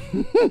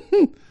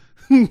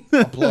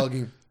 Unplug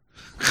him.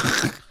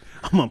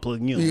 I'm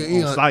unplugging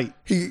you on sight.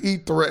 He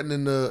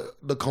threatening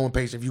the coma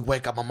patient. If you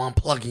wake up, I'm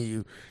unplugging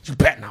you. You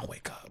better not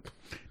wake up.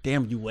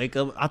 Damn, you wake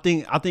up. I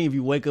think if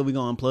you wake up, we're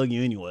gonna unplug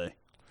you anyway.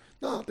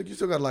 No, I think you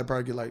still gotta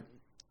probably get like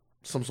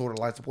some sort of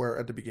life support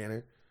at the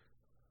beginning.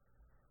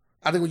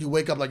 I think when you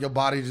wake up, like your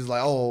body's just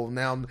like, oh,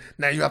 now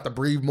you have to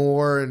breathe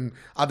more, and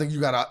I think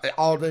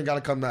all things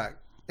gotta come back,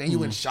 and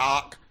you in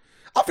shock.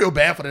 I feel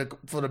bad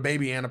for the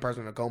baby and the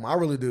person in a coma. I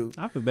really do.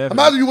 I feel bad.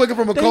 Imagine you waking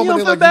from a coma. You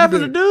don't feel bad for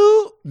the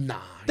dude?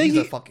 Nah, he's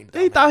a fucking.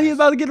 He thought he was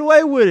about to get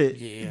away with it.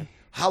 Yeah.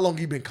 How long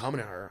he been coming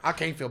to her? I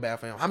can't feel bad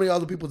for him. How many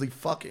other people is he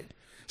fucking?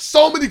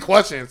 So many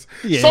questions.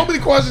 Yeah. So many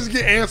questions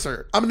get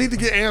answered. I'm gonna need to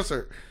get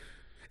answered.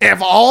 And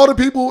for all the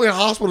people in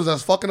hospitals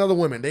that's fucking other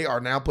women, they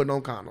are now putting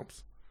on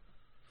condoms.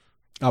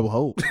 I will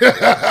hope.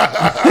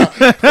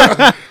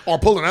 Or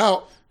pulling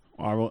out.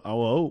 I will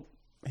hope.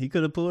 He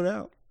could have pulled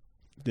out.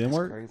 Didn't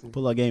work. Crazy.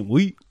 Pull out game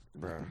weak.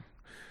 Bro.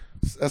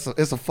 It's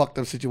a fucked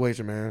up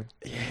situation, man.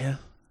 Yeah.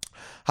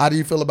 How do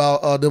you feel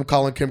about them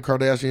calling Kim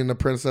Kardashian the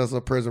princess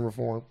of prison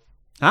reform?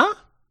 Huh?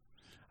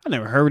 I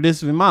never heard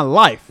this in my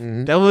life.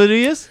 Mm-hmm. That what it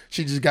is?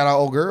 She just got our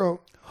old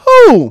girl.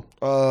 Who?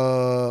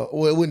 Well,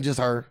 it wasn't just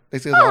her. They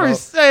said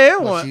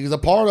she's a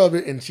part of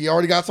it, and she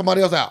already got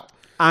somebody else out.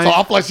 So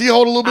I feel like she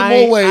hold a little bit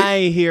more weight. I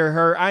ain't hear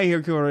her. I ain't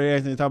hear Kim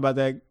Kardashian talk about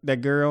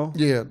that girl.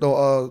 Yeah,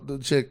 the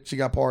chick, she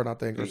got pardoned, I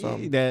think, or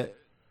something. That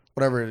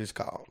whatever it is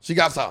called. She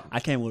got something. I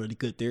came with a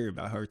good theory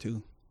about her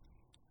too.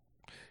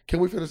 Can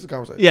we finish the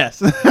conversation? Yes.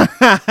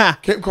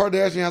 Kim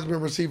Kardashian has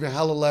been receiving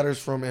hella letters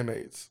from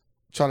inmates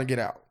trying to get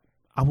out.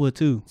 I would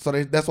too. So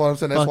that's what I'm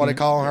saying. That's why they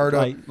call her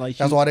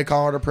that's why they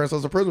call her the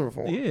princess of prison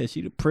reform. Yeah,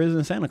 she the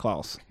prison Santa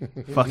Claus.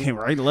 Fucking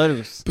write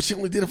letters. But she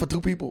only did it for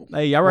 2 people.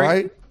 Hey, y'all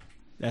right?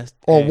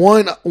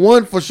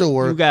 one for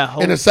sure. You got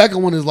hope. And the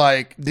second one is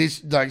like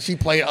this. Like she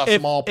played a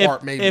small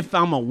part. Maybe if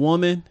I'm a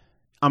woman,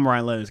 I'm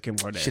writing letters to Kim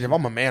Kardashian. Shit, if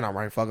I'm a man, I'm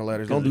writing fucking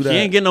letters. Don't do that. She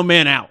ain't getting no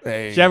man out.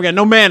 Hey, she haven't got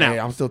no man out. Hey,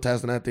 I'm still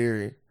testing that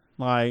theory.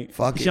 Like,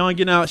 fuck she ain't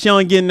getting out. She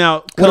ain't getting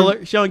out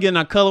color. She ain't getting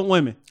out colored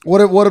women.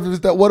 What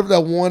if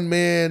that one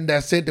man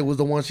that sent it was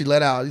the one she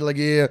let out? You're like,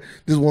 yeah,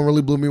 this one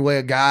really blew me away.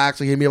 A guy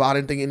actually hit me up. I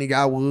didn't think any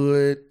guy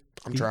would.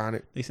 I'm trying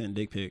it. They sent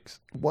dick pics.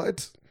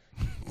 What?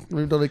 I don't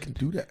even know they can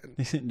do that.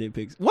 They sent dick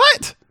pics.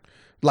 What?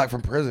 Like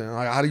from prison.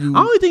 Like, how do you?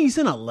 I don't think he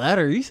sent a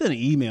letter. He sent an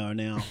email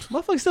now.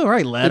 Motherfuckers still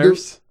write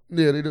letters.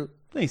 Yeah, they do.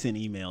 They send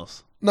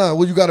emails. No,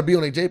 well, you got to be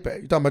on a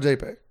JPEG. You talking about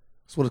JPEG?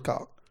 That's what it's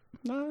called.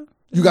 Nah.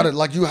 You got to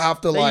like. You have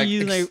to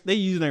they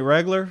using a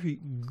regular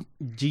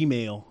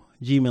Gmail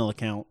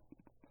account.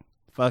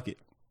 Fuck it,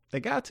 they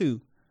got to.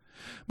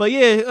 But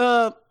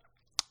yeah,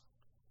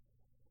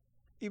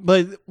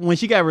 but when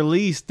she got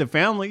released, the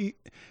family.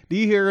 Do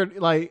you hear?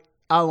 Like,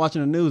 I was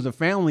watching the news. The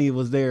family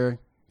was there,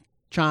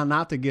 trying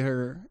not to get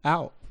her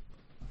out.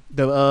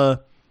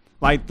 The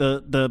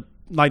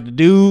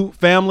dude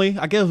family.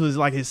 I guess it was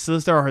like his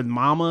sister or his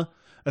mama.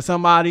 Or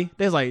somebody,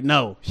 they's like,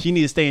 no, she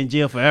need to stay in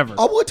jail forever.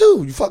 I would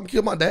too. You fucking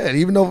killed my dad,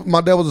 even though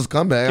my dad was a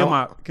scumbag.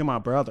 Kill my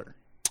brother.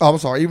 Oh, I'm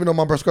sorry. Even though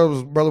my brother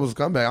was a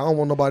scumbag, I don't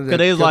want nobody. Because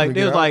they was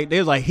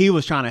like he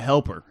was trying to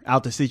help her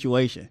out the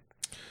situation.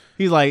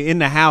 He's like in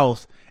the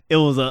house. It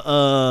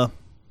was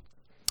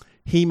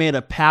he made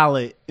a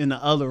pallet in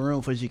the other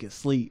room so she could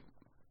sleep.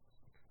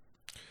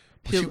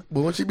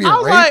 Wouldn't she be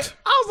raped?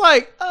 I was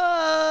like,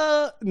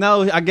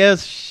 no. I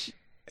guess.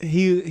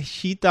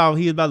 She thought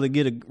he was about to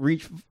get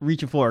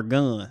reaching for a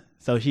gun,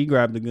 so she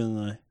grabbed the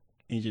gun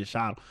and just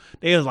shot him.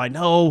 They was like,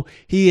 no,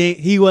 he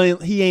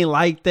ain't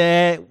like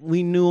that.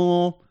 We knew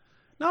him.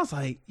 And I was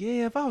like,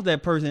 yeah, if I was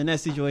that person in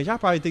that situation, I'd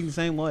probably think the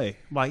same way.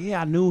 Like,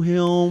 yeah, I knew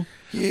him.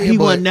 Yeah, he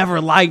was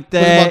never like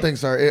that. Here's my thing,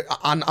 sir.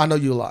 I know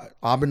you a lot.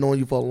 I've been knowing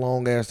you for a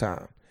long ass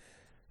time,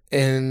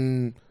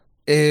 and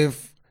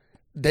if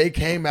they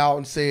came out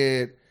and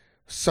said,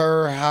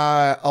 "Sir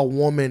had a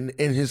woman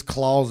in his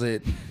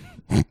closet."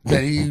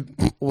 That he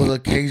was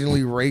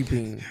occasionally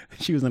raping.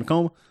 She was in a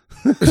coma.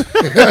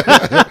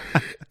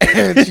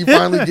 And she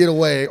finally get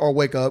away or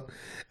wake up.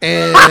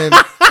 And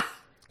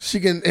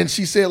she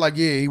said like,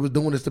 yeah, he was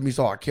doing this to me,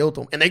 so I killed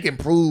him. And they can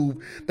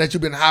prove that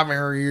you've been having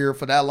her here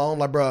for that long.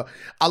 Like, bro,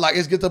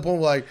 it's get to the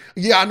point like,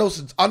 yeah, I know,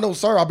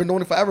 sir, I've been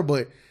doing it forever,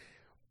 but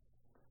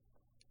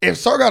if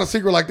sir got a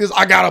secret like this,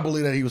 I gotta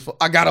believe that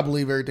I gotta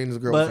believe everything this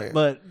girl was saying.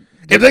 But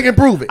if they can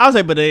prove it. I would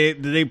say, but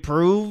did they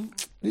prove?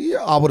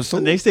 Yeah, I would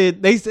assume. They say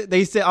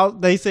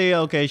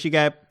okay, she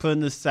got put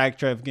in the sack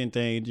trafficking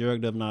thing,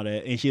 drugged up and all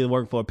that, and she was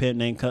working for a pimp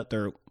named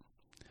Cutthroat.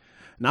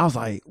 And I was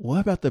like, what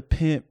about the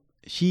pimp?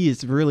 She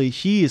is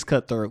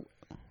Cutthroat.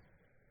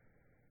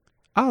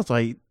 I was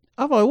like,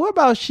 what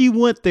about she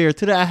went there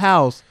to that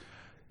house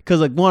because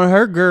like one of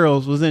her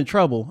girls was in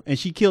trouble and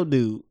she killed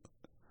dude.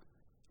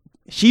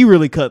 She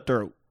really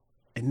Cutthroat,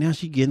 and now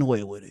she getting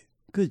away with it.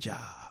 Good job.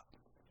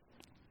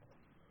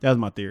 That was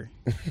my theory.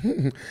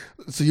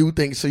 So you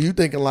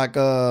thinking like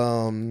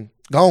Gone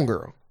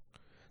Girl,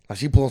 like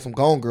she pulling some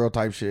Gone Girl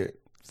type shit,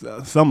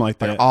 something like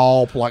that.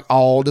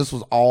 This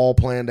was all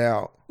planned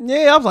out.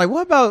 Yeah, I was like,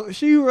 what about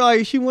she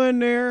went in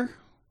there?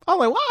 I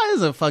was like, why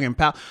is it fucking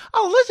pal?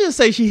 Oh, let's just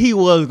say he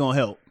was gonna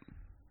help.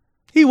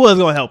 He was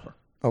gonna help her.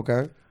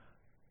 Okay,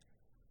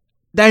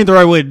 that ain't the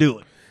right way to do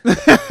it. but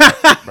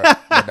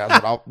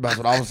that's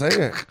what I was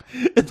saying.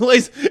 It's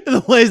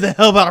ways to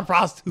help out a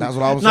prostitute. That's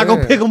what I was saying. Not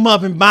gonna pick him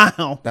up and bind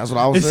him. That's what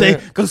I was saying.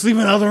 Say, go sleep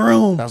in another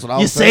room. That's what I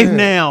was saying. You're safe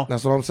now.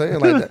 That's what I'm saying.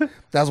 Like that.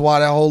 That's why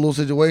that whole little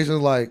situation is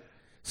like,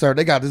 sir,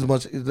 they got this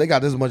much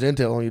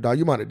intel on you, dog.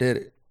 You might have did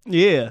it.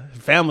 Yeah,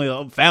 family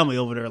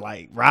over there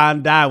like ride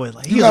and die with.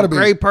 Like he's a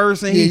great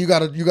person. Yeah, you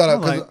gotta.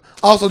 Like,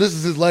 also, this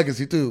is his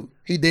legacy too.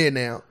 He dead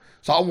now.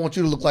 So I want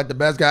you to look like the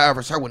best guy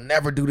ever. Sir would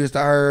never do this to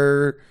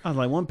her. I was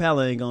like, one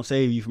pallet ain't gonna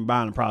save you from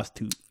buying a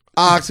prostitute.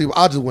 I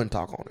just wouldn't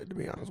talk on it, to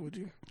be honest with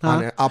you.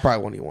 Huh? I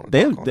probably wouldn't even want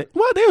to talk on it.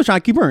 Well, they were trying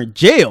to keep her in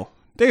jail.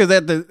 They was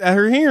at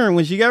her hearing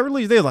when she got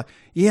released. They was like,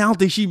 yeah, I don't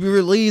think she'd be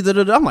released.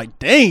 I'm like,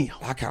 damn.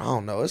 I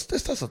don't know.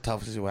 That's a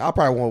tough situation. I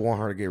probably wouldn't want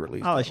her to get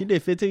released. Oh, she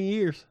did 15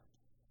 years.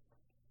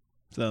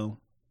 So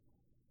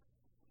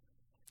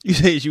you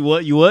say you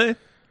what? You what?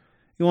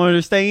 You want her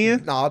to stay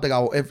in? No, I think I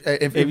will.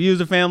 If you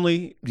was a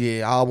family,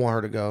 yeah, I want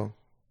her to go.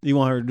 You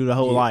want her to do the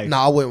whole life? No,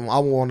 I wouldn't. I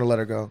want her to let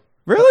her go.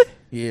 Really?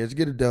 Yeah, just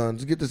get it done.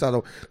 Just get this out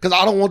of because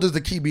I don't want this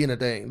to keep being a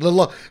thing. The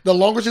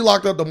longer she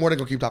locked up, the more they're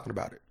gonna keep talking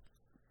about it.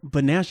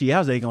 But now she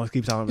out, they gonna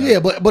keep talking about it.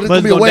 Yeah, but it's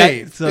gonna be a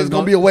wave. It's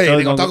gonna be a wave.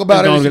 They're gonna talk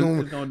about it. She's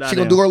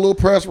gonna do her little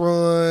press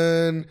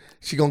run.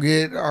 She's gonna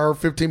get her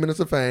 15 minutes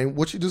of fame,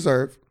 which she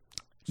deserves.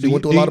 She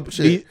went through a lot of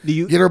shit.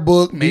 Get her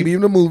book, maybe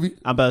even a movie.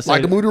 I'm about to say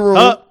like the movie The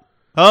Room.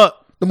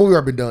 The movie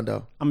already been done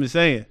though. I'm just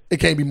saying. It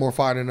can't be more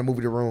fire than the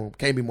movie The Room.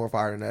 Can't be more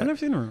fire than that. I've never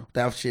seen The Room.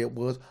 That shit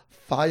was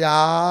fire.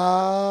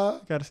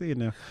 Gotta see it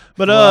now.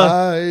 But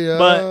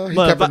he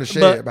kept in the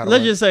shed. By the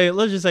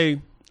let's just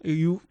say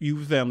you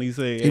family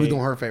say he was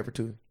doing her a favor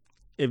too.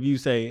 If you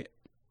say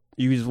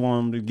You just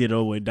want them to get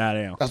over and die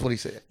down. That's what he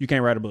said. You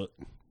can't write a book.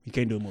 You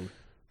can't do a movie.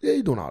 Yeah,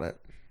 you doing all that.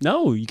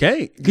 No, you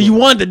can't. Because you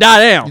want it to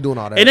die down. You doing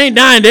all that. It ain't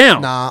dying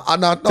down. Nah, I'm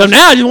not. So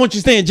now I just want you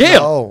to stay in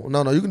jail.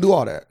 No. You can do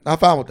all that. I'm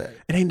fine with that.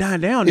 It ain't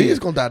dying down. It is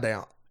going to die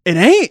down. It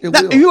ain't.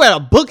 Will. You had a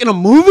book and a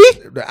movie?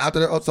 After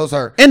that, so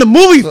sorry. And the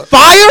movie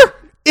Fire?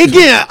 It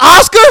getting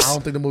Oscars? I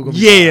don't think the movie gonna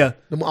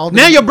be fire.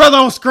 Now your brother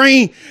on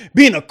screen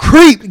being a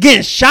creep,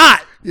 getting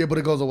shot. Yeah, but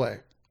it goes away.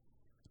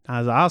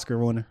 As an Oscar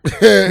winner.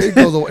 It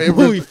goes away. The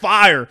movie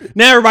Fire.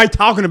 Now everybody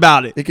talking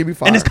about it. It can be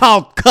fire. And it's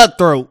called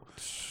Cutthroat.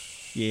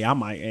 Yeah, I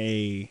might.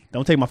 Hey,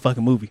 don't take my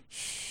fucking movie.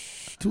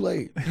 Too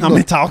late. I'm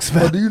in talks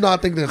about. Do you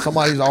not think that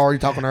somebody's already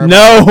talking to her?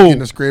 No. Getting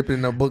the script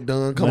and the book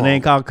done. Come on. It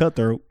ain't called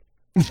Cutthroat.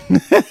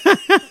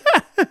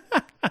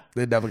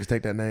 They definitely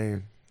take that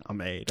name. I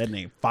mean, that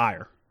name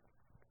Fire.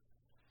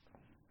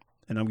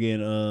 And I'm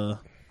getting her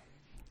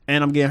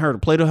to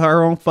play to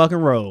her own fucking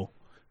role.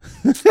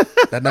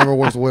 That never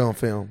works well on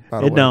film.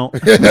 By the it way. don't.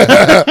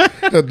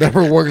 That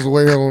never works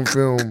well on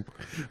film.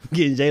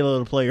 Getting J-Lo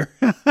to play her.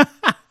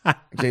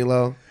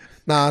 J-Lo.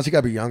 Nah, she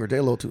gotta be younger.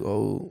 J-Lo too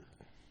old.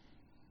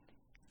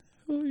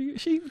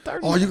 She 30.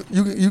 Oh,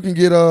 you can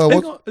get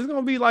it's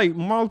gonna be like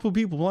multiple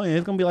people playing.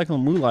 It's gonna be like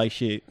some Moonlight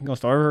shit. I'm gonna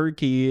start her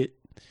kid,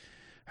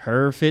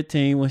 her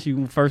 15 when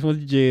she first went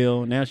to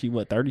jail. Now she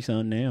 30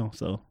 something now.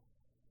 So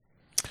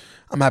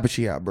I'm happy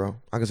she out, bro.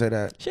 I can say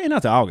that. She ain't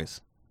out to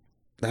August.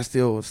 That's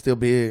still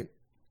big.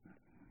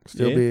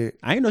 Still big.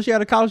 I didn't know she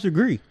had a college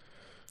degree.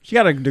 She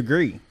got a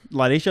degree.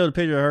 Like they showed a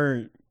picture of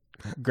her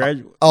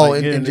graduate. Oh,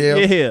 in jail.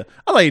 Yeah,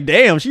 I was like,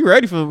 damn, she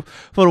ready for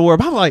the world.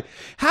 But I'm like,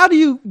 how do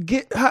you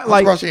get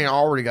like? She ain't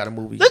already got a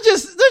movie. Let's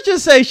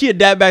just say she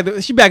back.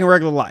 She back in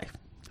regular life.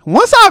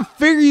 Once I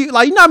figure you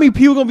like, you know how many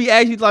people gonna be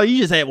asking like, you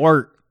just at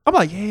work. I'm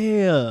like,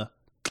 yeah.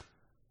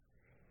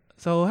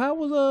 So how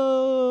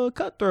was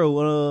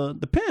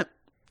Cutthroat the pimp?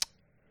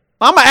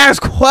 I'm gonna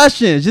ask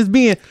questions, just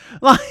being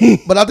like.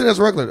 But I think that's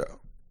regular though.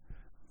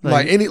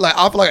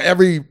 I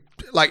feel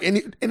like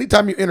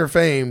anytime you enter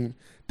fame,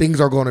 things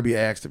are going to be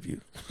asked of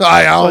you.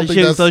 I don't think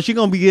that's... So she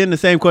gonna be getting the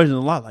same questions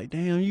a lot. Like,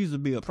 damn, you used to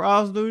be a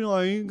prostitute.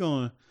 Like, you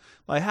going,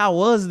 like, how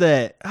was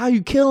that? How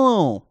you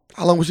kill him?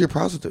 How long was she a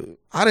prostitute?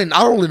 I don't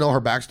really know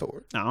her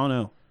backstory. I don't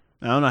know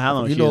how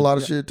long. You know a lot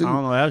of shit too. I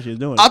don't know how she's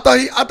doing. I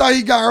thought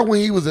he got her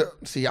when he was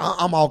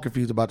I'm all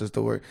confused about the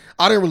story.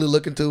 I didn't really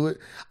look into it.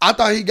 I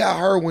thought he got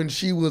her when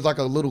she was like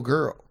a little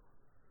girl.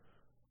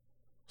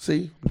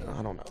 See,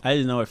 I don't know. I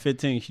just know at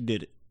 15 she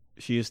did it.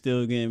 She was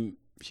getting.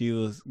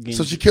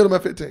 So she killed him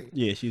at 15.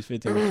 Yeah, she was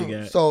 15 when she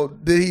got. So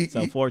did he?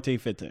 So 14,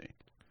 15.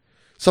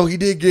 So he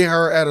did get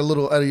her at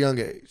a young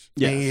age.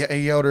 Yeah, and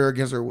he held her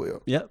against her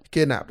will. Yep,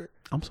 kidnapped her.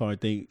 I'm sorry, I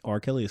think R.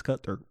 Kelly is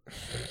Cutthroat.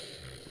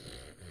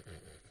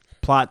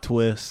 Plot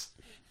twist.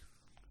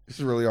 This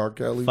is really R.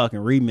 Kelly. Fucking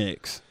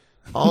remix.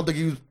 I don't think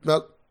he was. I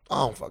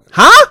don't fucking.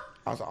 Huh?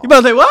 You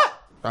about to say what?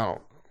 I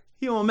don't.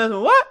 He want to mess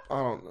with what? I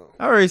don't know.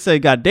 I already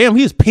said, goddamn,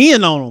 he was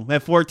peeing on him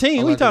at 14.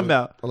 Allegedly. What are you talking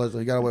about?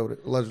 Allegedly. He got away with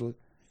it. Allegedly.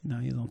 No,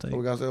 he's on tape.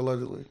 We got to say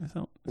allegedly.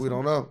 We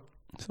don't know.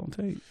 It's on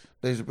tape.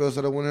 Dave Chappelle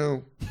said it went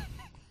him.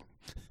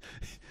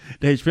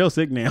 Dave Chappelle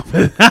sick now.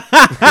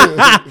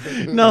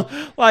 No,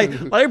 like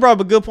they brought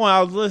up a good point.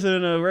 I was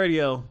listening to the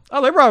radio.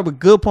 Oh, they brought up a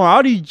good point.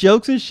 All these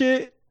jokes and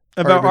shit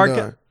about R.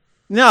 Kelly.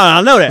 No,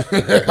 I know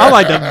that. I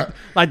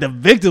like the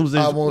victims.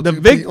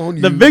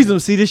 The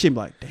victims see this shit and be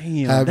like,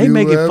 damn, they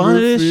making fun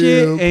of this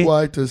shit. And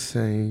quite the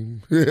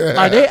same.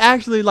 Like they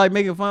actually like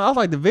making fun. I was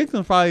like, the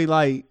victims probably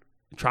like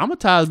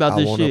traumatized about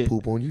this shit. I want to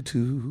poop on you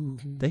too.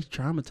 They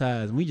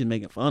traumatized and we just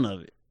making fun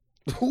of it.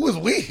 Who is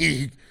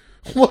we?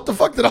 What the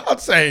fuck did I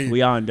say?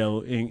 We all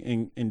indulged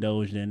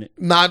in it.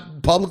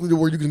 Not publicly to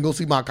where you can go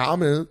see my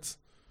comments.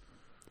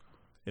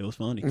 It was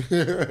funny.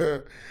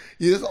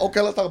 Yes.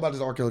 Okay, let's talk about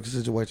this R. Kelly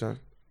situation.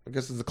 I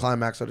guess it's the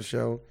climax of the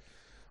show.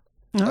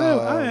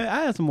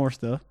 I had some more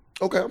stuff.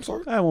 Okay, I'm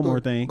sorry. I had one more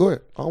thing. Go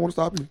ahead. I don't want to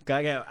stop you.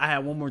 I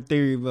had one more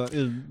theory, but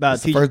it was about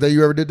it's the first day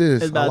you ever did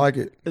this. I like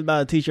it. It's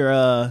about a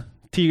teacher.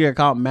 Teacher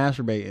caught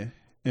masturbating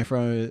in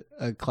front of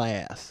a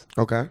class.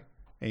 Okay.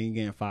 And he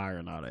getting fired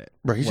and all that.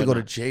 Bro, he should go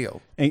to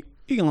jail. And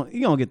he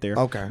gonna get there.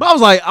 Okay.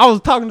 But I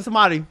was talking to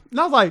somebody, and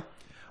I was like,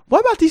 what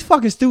about these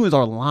fucking students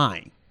are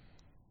lying?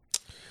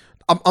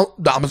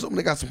 I'm assuming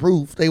they got some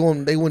proof. They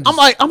wouldn't. I'm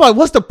like,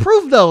 what's the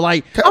proof though?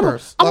 Like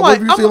cameras. I'm like,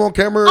 if you see him on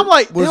camera, I'm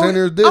like, what's in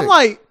his dick? I'm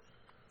like,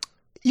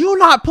 you're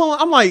not pulling.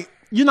 I'm like,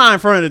 you're not in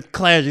front of the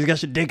class. You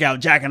got your dick out,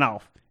 jacking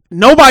off.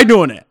 Nobody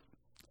doing that.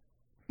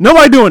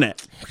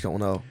 I don't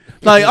know.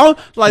 Like,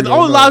 the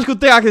only logical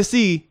thing I can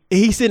see,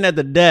 he's sitting at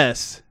the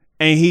desk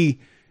and you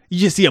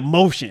just see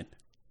emotion.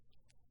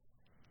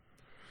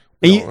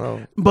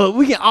 But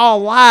we can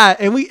all lie,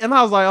 and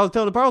I was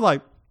telling the person,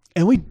 like,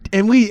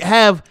 and we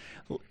have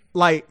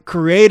like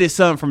created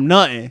something from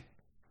nothing,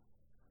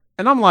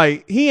 and I'm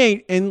like, he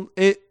ain't, and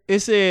it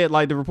said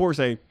like the report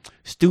say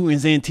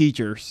students and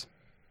teachers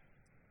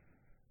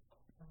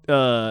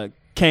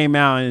came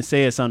out and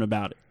said something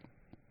about it.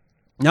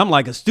 And I'm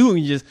like, a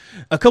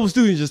couple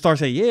students just start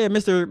saying, yeah,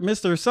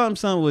 Mr.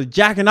 Something was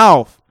jacking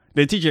off.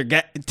 The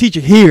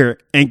teacher here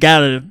and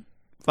got a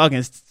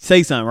fucking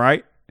say something,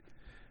 right?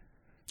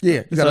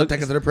 Yeah, you gotta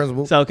take it to the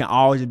principal. So it can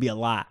always be a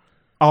lie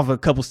off of a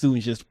couple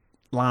students just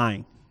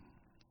lying.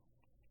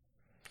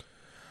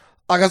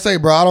 Like I say,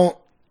 bro,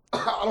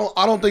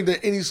 I don't think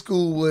that any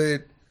school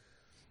would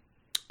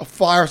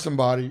fire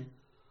somebody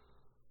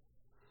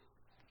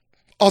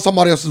on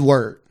somebody else's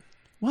word.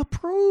 What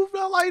proof?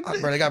 Like,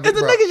 bro, they got is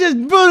the nigga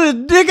just putting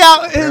his dick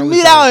out, his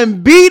meat out,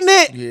 and beating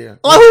it? Yeah.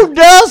 Like, who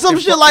does some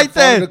shit like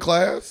that? In the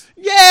class?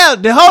 Yeah.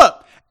 Hold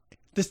up.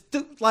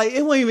 Like,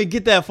 it won't even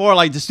get that far.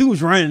 Like, the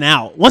student's running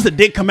out. Once the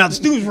dick come out, the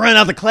student's running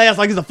out the class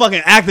like he's a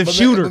fucking active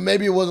shooter. But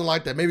maybe it wasn't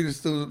like that. Maybe the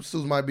students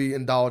might be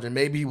indulging.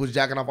 Maybe he was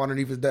jacking off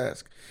underneath his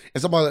desk.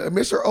 And somebody like,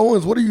 Mr.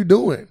 Owens, what are you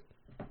doing?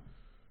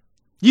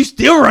 You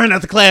still running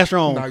out the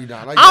classroom. No, you're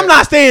not. I'm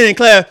not staying in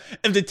class.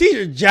 If the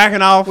teacher's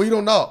jacking off. Well, you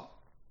don't know.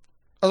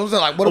 That's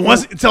what I'm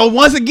saying. Like,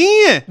 once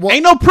again,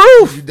 ain't no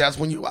proof. That's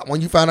when you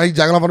find out he's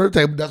jacking off under the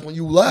table. That's when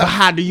you left. But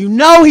how do you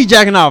know he's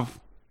jacking off?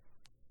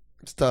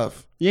 It's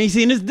tough. You ain't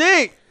seen his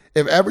dick.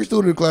 If every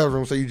student in the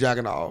classroom say you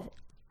jacking off,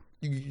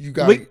 you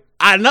got.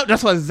 I know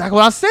that's exactly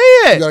what I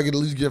said. You gotta at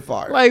least get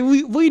fired. Like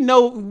we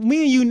know,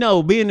 me and you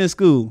know, being in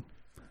school,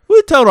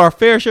 we told our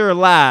fair share of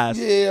lies.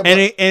 Yeah,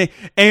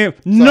 and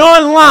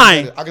none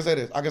lying. I can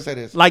say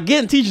this. Like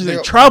getting teachers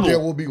in trouble. There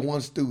will be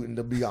one student,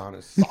 to be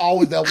honest. It's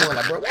always that one.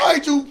 Like, bro,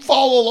 why'd you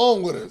follow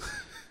along with us?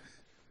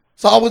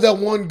 It's always that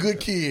one good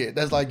kid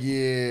that's like,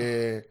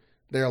 yeah,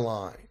 they're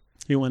lying.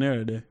 He went there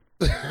today.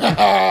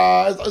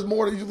 It's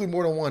usually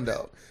more than one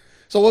though.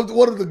 So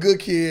what if the good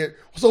kid?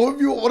 So what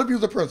if you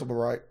was the principal,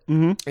 right?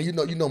 Mm-hmm.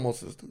 And you know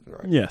most of the students,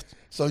 right? Yes.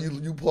 So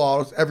you pull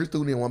out every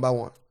student in one by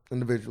one,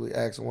 individually,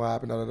 ask them what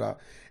happened,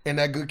 and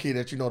that good kid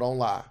that don't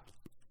lie.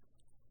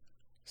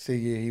 Say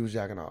yeah, he was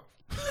jacking off.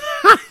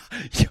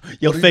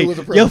 Your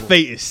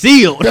fate is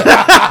sealed.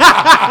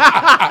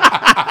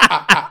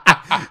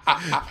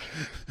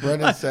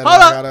 Brendan said,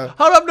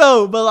 hold up,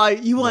 though. But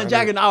like, you want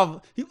jacking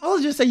off?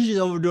 Let's just say you just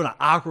overdoing an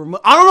awkward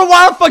move. I don't know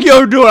why the fuck you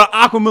overdoing an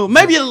awkward move.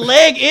 Maybe your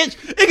leg itch.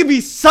 It could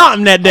be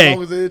something that day. How long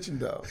was it itching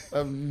though?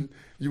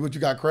 You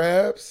got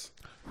crabs?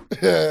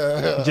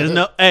 Just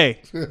know,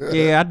 hey,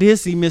 yeah, I did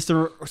see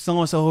Mr.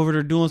 So-and-so over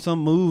there doing some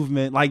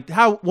movement. Like,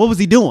 what was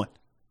he doing?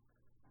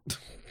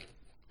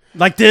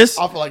 Like this?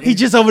 I feel like he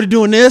just over there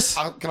doing this.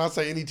 Can I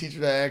say any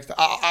teacher that asked?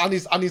 I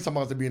need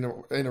somebody to be in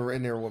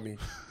there with me.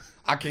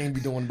 I can't be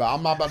doing that.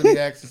 I'm not about to be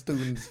asking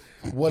students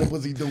what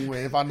was he doing.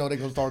 If I know they're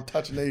gonna start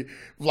touching, they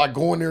like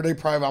going there, they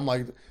private. I'm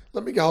like,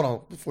 let me get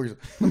another. Of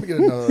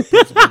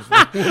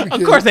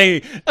course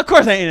they ain't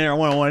in there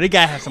one-on-one. They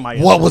gotta have somebody.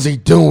 What was he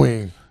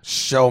doing?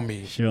 Show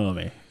me.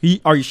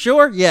 Are you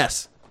sure?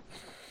 Yes.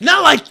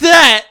 Not like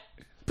that.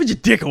 Put your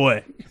dick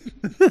away.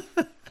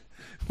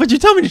 But you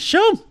told me to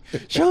show.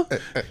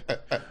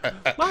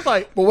 I was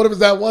like, but what if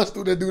it's that one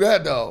student that do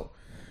that though?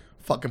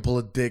 Fucking pull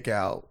a dick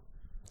out.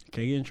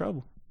 Can't get in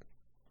trouble.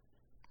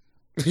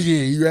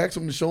 Yeah, you asked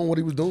him to show him what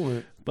he was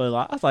doing. But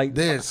I was like,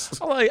 this.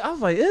 I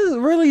was like, is it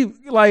really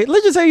like?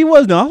 Let's just say he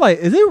was. No, I was like,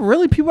 is it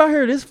really people out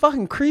here this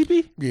fucking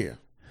creepy? Yeah.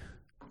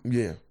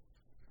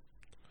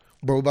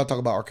 Bro, we're about to talk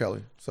about R.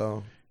 Kelly.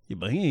 So. Yeah,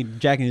 but he ain't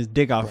jacking his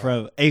dick off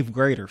for 8th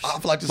graders. I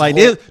feel like this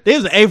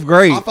was an 8th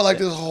grade. I feel like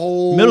this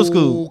whole middle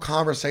school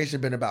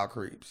conversation been about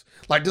creeps.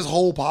 Like this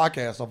whole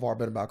podcast so far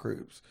been about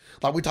creeps.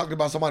 Like we talked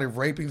about somebody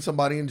raping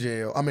somebody in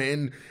jail. I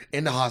mean,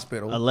 in the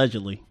hospital.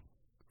 Allegedly.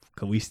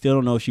 Because we still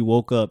don't know if she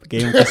woke up,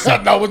 gave him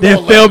consent,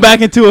 then fell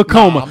back into a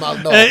coma.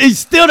 It's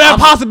still that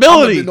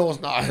possibility. No, it's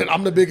not.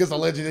 I'm the biggest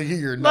alleged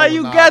here. No,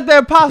 you got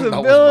that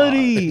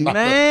possibility,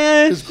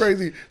 man. It's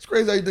crazy. It's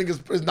crazy how you think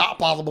it's not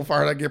possible for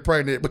her to get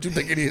pregnant, but you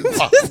think it is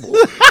possible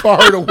for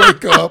her to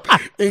wake up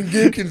and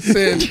give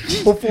consent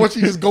before she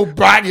just go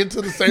back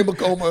into the same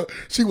coma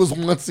she was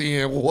once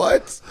in.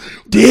 What?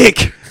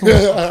 Dick.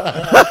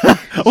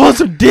 I want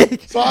some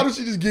dick. So how does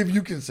she just give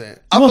you consent?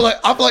 I feel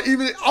like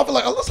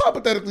let's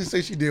hypothetically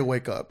say she did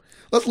wake up.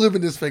 Let's live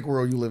in this fake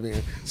world you live in.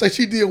 Say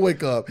she did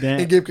wake up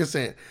and give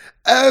consent.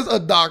 As a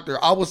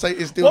doctor, I would say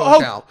it still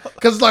don't count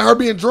because it's like her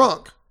being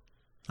drunk.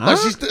 Like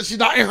she's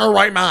not in her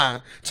right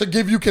mind to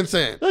give you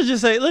consent.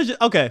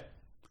 Okay.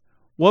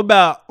 What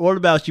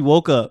about she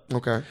woke up?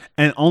 Okay.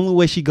 And the only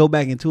way she go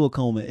back into a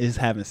coma is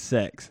having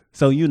sex.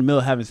 So you in the middle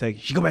of having sex,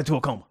 she go back to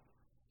a coma.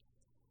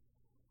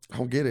 I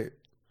don't get it.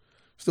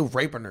 Still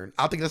raping her.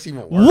 I think that's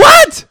even worse.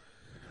 What?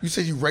 You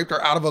said you raped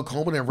her out of a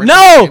coma and raped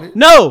her?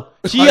 No.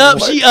 She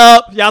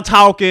up. Y'all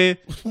talking.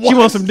 What? She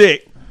wants some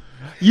dick.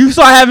 You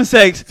start having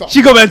sex.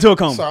 She go back into a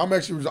coma. So I'm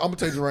gonna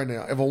tell you right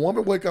now. If a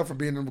woman wake up from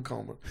being in a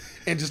coma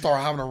and just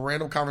start having a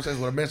random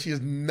conversation with a man she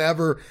has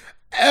never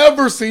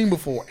ever seen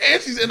before,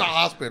 and she's in the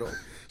hospital.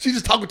 She's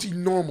just talking to you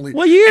normally.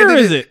 What year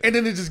is it? And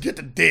then it just get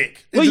to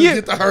dick. What year?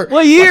 Get to her.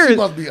 What year? She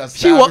must be a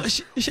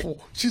savage.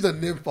 She's a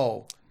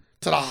nympho.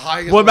 To the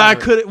highest. What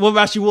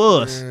about she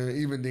was?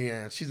 Even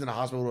then, she's in the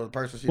hospital with a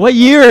person. What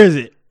year is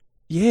it?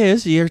 Yeah,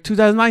 it's the year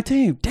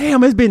 2019.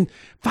 Damn, it's been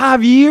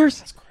 5 years.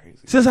 That's crazy.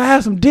 Since I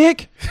had some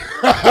dick.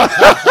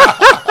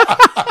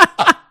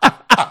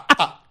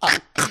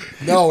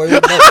 No, he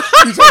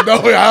said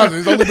no, it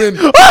hasn't. It's only been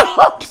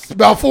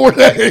about 4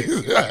 days.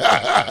 You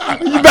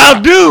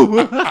about due.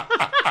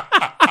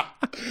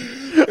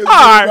 All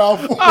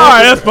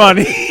right, that's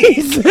funny.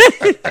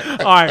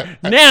 All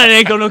right, now it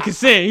ain't got no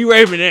consent. You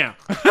raping now.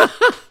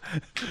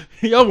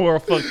 Your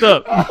world fucked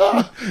up.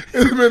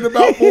 It's been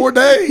about 4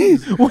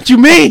 days. What you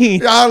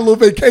mean? Yeah, I had a little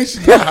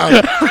vacation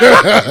time.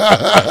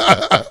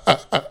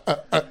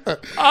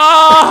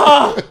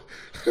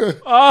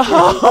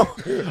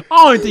 I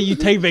don't think you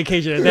take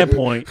vacation at that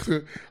point.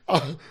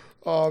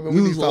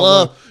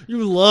 Man,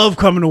 you love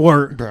coming to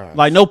work. Bruh.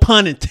 Like, no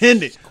pun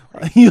intended.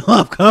 You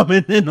love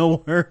coming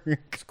into work.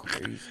 It's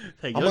crazy.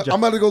 Hey, I'm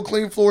about to go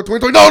clean floor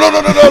 2020. No.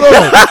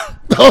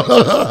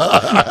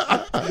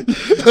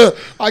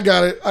 I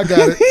got it.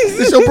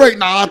 It's your break.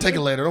 Nah, I'll take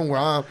it later. Don't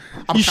worry.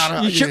 I'm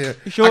kind of,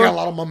 sure? I got a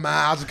lot on my mind.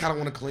 I just kind of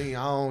want to clean.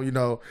 I don't,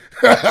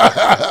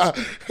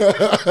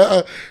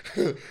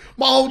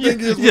 my whole thing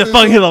is. You just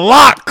fucking hit a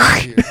lock.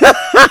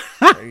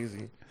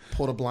 Crazy.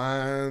 Pull the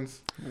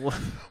blinds.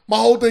 My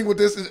whole thing with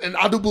this is, and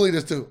I do believe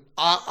this too.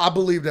 I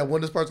believe that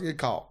when this person get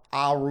caught,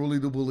 I really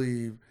do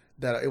believe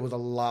that it was a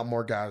lot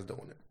more guys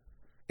doing it.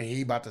 And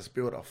he about to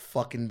spill the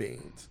fucking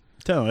beans.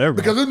 Tell everybody.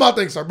 Because this is my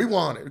thing, sir. Be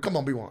 100. Come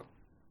on, be 100.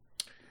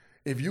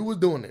 If you was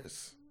doing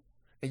this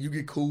and you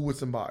get cool with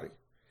somebody,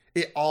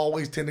 it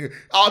always tend to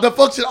the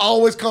fuck shit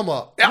always come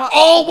up. It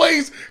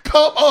always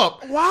come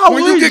up. Wow,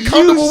 when you get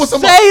comfortable with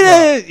somebody.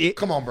 That?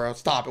 Come on, bro.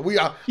 Stop it. We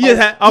have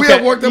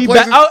worked in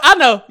places. I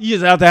know. You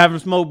just out there having a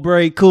smoke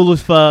break, cool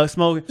as fuck,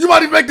 smoking. You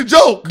might even make the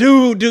joke.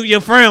 Dude,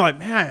 your friend like,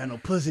 man, I ain't no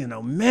pussy in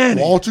no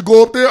minute. Why don't you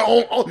go up there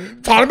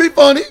trying to be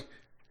funny?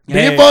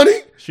 Being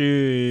funny?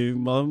 Shit,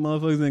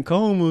 motherfuckers in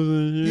comas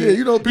and shit. Yeah,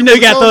 you got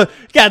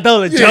to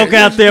throw the joke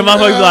out there.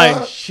 Motherfuckers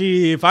like,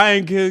 shit, if I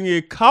ain't couldn't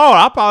get caught,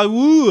 I probably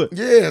would.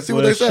 Yeah, see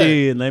what they say.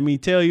 Shit, let me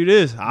tell you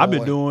this. I've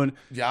been doing.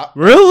 Yeah.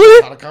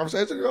 Really? How the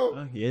conversation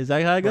go? Yeah,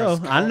 exactly how it go.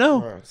 I know.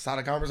 That's how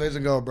the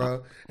conversation go,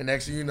 bro. And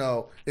next thing you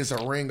know, it's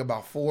a ring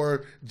about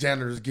 4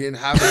 janitors getting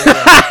having.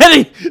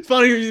 It's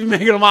funny you're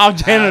making them all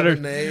janitors.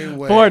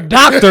 4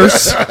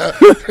 doctors.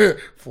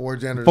 4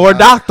 janitors. 4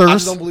 doctors. I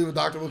just don't believe a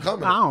doctor will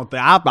come in. I don't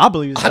think. I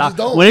believe it's a doctor.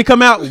 Don't. When it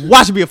come out,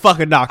 watch it be a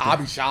fucking doctor. I'll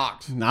be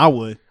shocked. I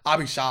would. I'll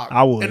be shocked.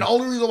 I would. And the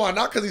only reason why,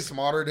 not because he's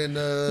smarter than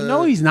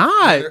no, he's not.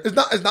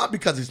 It's not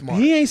because he's smart.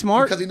 He ain't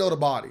smart. Because he know the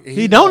body.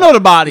 He don't know the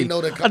body.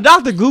 A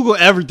doctor Google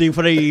everything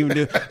before they even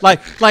do.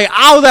 Like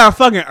I was at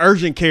fucking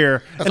urgent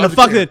care, and the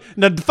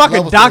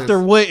fucking doctor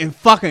went and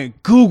fucking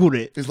Googled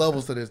it. There's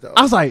levels to this though.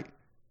 I was like,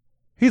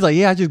 he's like,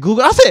 yeah, I just Googled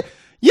it. I said,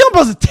 you don't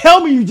supposed to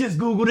tell me you just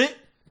Googled it.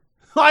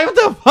 Like, what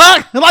the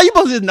fuck? Like, you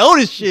supposed to just know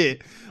this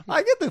shit.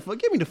 Like,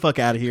 get me the fuck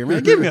out of here,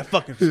 man. Give me a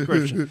fucking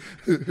prescription.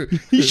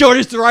 You sure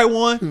this the right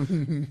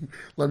one?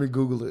 Let me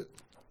Google it.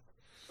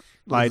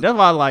 Like, that's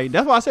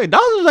why I say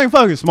doctors ain't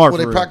fucking smart.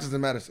 Well, they practice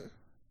in medicine.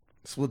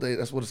 That's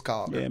what it's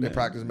called. Yeah, they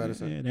practice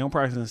medicine. Yeah, they don't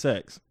practice in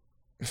sex.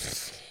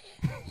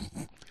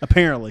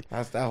 Apparently.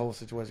 That's that whole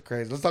situation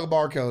crazy. Let's talk about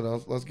R. Kelly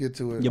though. Let's get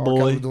to it. Your R. boy.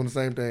 Kelly was doing the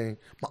same thing.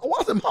 Why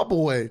is it my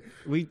boy?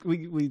 We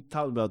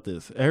talked about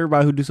this.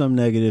 Everybody who do something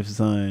negative to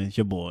something, it's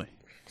your boy.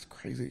 It's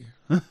crazy.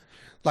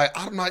 Like,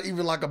 I'm not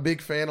even like a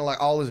big fan of like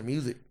all his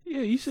music.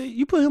 Yeah,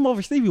 you put him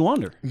over Stevie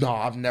Wonder. No,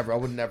 I would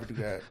never do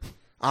that.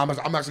 I'm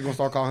actually gonna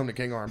start calling him the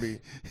King R&B.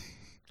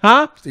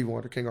 Huh? Stevie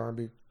Wonder, King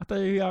R&B. I thought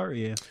he already,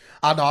 yeah.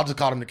 I know, I just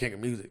called him the King of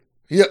Music.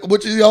 Yeah,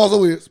 which he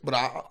also is, but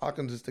I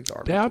can just stick to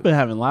R&B. Yeah, I've been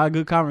having a lot of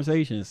good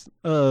conversations.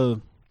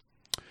 We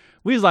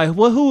was like,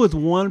 who is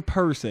one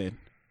person?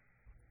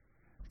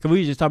 Cause we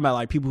was just talking about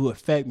like people who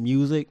affect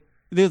music.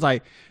 There's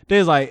like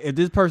if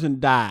this person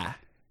died,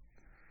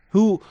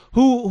 who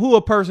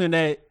a person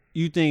that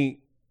you think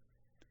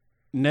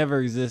never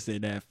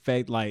existed that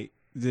affect like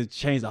just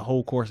changed the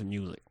whole course of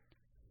music?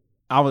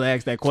 I was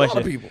asked that question,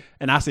 a lot of people.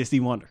 And I said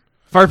Steve Wonder.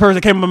 First person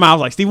that came to my mind, I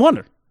was like Steve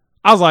Wonder.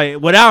 I was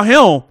like, without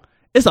him,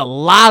 it's a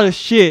lot of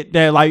shit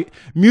that like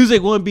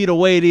music wouldn't be the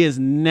way it is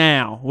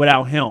now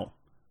without him.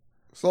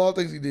 So all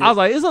things he did. I was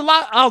like, it's a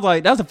lot. I was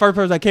like, that's the first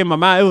person that came to my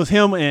mind. It was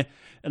him and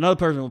another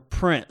person was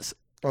Prince.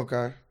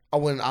 Okay. I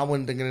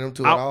wasn't thinking of them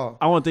two at all.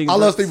 I wasn't thinking. I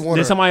love Stevie Wonder.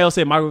 Then somebody else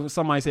said Michael.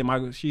 Somebody said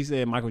Michael. She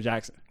said Michael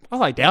Jackson. I was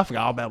like, damn, I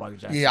forgot all about Michael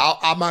Jackson. Yeah,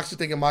 I'm actually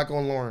thinking Michael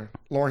and Lauryn.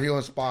 Lauryn Hill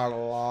inspired a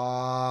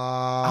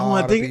lot. I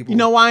want to think. People. You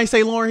know why I ain't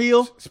say Lauryn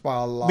Hill?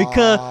 Inspired a lot.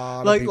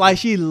 Because like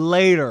she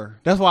later.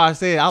 That's why I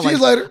said. She's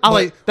later.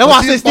 That's why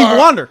I said Stevie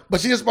Wonder.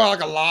 But she inspired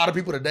like a lot of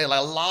people today. Like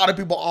a lot of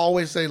people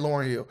always say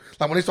Lauryn Hill.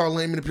 Like when they start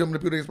naming the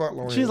people, they inspired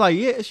Lauryn Hill. She's like,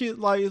 yeah. She's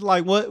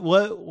like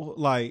what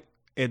like.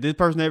 If this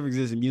person ever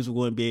existed, music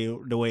wouldn't be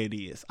the way it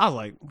is. I was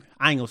like,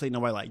 I ain't gonna say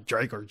nobody like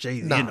Drake or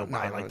Jay-Z,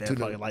 nobody like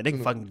that. Like they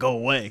can fucking go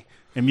away,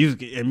 and music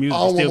still be the same. I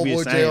don't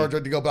want Jay or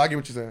Drake to go, but I get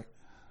what you're saying.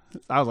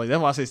 I was like, that's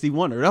why I said Stevie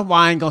Wonder. That's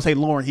why I ain't gonna say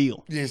Lauryn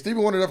Hill. Yeah,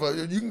 Stevie Wonder.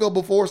 You can go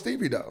before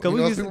Stevie though. Cause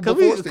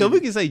we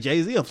can say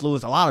Jay-Z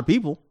influenced a lot of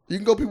people. You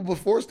can go people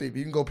before Stevie.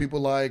 You can go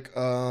people like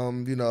fuck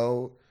is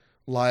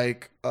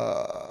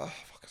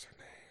her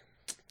name?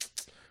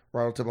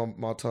 Right on the tip of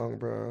my tongue,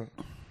 bro.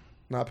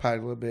 Not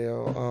Patti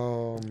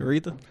LaBelle.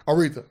 Aretha.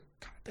 God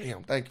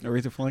damn, thank you.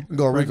 Aretha Franklin.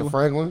 Go Aretha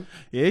Franklin.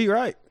 Yeah, you're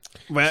right.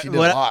 But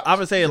I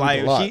would say,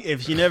 like,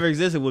 if she never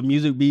existed, would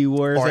music be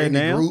where it's at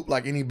now? Group,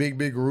 like any big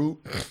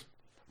group,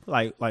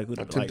 like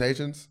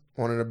Temptations,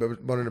 one of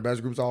the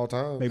best groups of all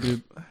time.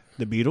 Maybe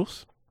the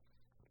Beatles.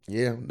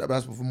 Yeah,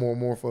 that's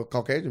more for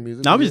Caucasian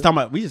music. No, we just talking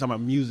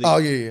about music. Oh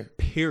yeah.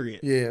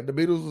 Period. Yeah, the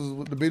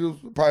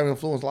Beatles probably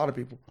influenced a lot of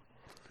people.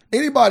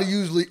 Anybody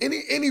usually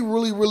any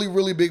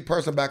really big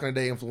person back in the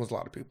day influenced a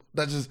lot of people.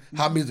 That's just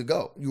how music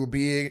go. You were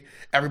big,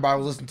 everybody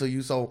was listening to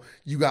you, so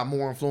you got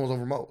more influence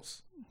over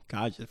most.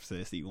 God, I just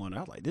said Stevie Wonder.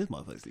 I was like, this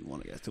motherfucker Stevie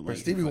Wonder got too much.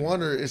 Stevie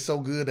Wonder is so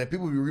good that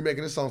people be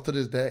remaking this song to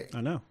this day.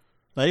 I know.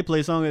 Like they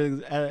play a song,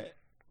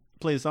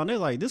 they're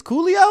like, this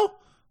Coolio?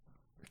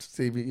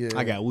 Stevie, yeah.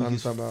 I got weak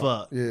as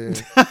fuck. Yeah.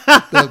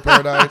 Thug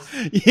Paradise.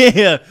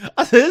 Yeah.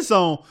 I said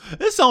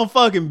this song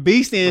fucking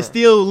beastie and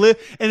still live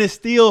and it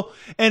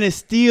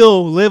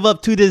still live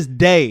up to this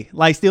day.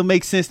 Like still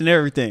makes sense and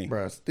everything.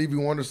 Bro, Stevie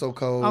Wonder's so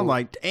cold. I'm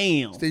like,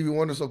 damn. Stevie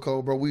Wonder's so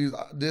cold, bro.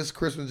 This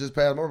Christmas just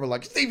passed over.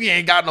 Like, Stevie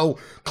ain't got no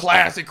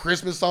classic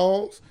Christmas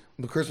songs.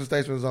 The Christmas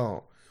station was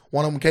on.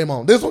 One of them came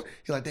on. This one,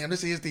 he's like, damn,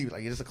 this is Stevie.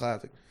 Like, yeah, this is a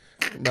classic.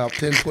 About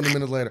 10, 20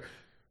 minutes later.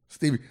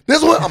 Stevie,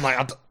 this one, I'm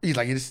like, he's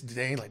like, this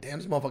ain't like, damn,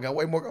 this motherfucker got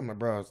way more. I'm like,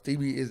 bro,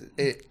 Stevie is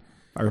it.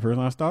 But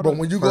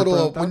when you go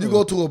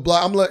to a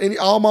block, I'm like,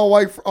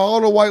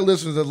 all the white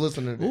listeners that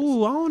listen to this.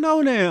 Ooh, I don't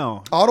know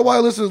now. All the white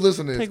listeners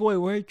listen to this. Take away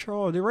Ray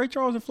Charles. Did Ray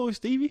Charles influence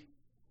Stevie?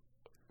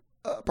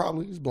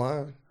 Probably. He's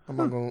blind. I'm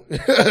not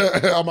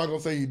gonna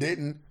say he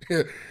didn't.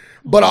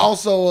 But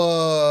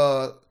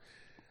also,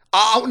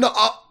 I don't know.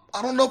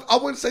 I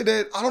wouldn't say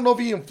that. I don't know if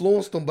he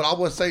influenced them, but I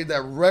would say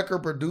that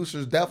record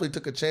producers definitely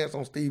took a chance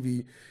on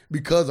Stevie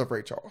because of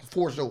Ray Charles,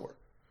 for sure.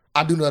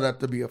 I do know that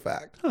to be a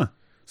fact. Huh.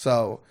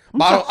 So,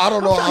 I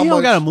don't know how much. He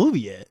don't got a movie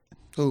yet.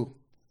 Who?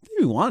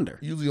 Stevie Wonder.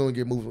 Usually only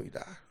get movies when you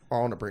die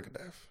or on the brink of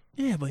death.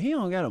 Yeah, but he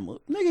don't got a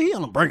movie. Nigga, he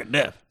on the brink of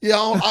death. Yeah,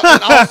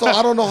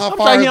 I don't know how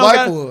far his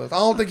life was. I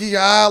don't think he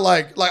had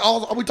like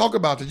we talk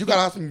about this. You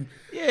gotta have some.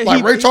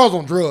 Yeah, Ray Charles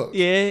on drugs.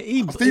 Yeah,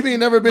 Stevie ain't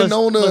never been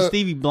known to. But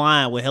Stevie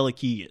blind with hella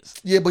kids.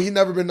 Yeah, but he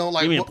never been known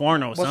like. Give me a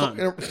porno or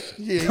something.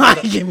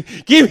 Yeah,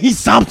 give me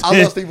something.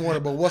 I love Stevie Wonder,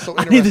 but what's so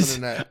interesting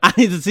in that? I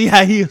need to see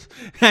how he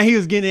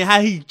was getting it,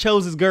 how he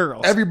chose his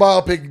girls. Every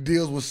biopic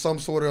deals with some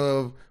sort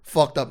of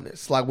fucked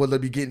upness, like whether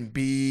it be getting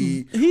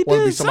beat,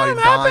 whether it be somebody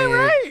dying.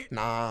 Right?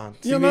 Nah,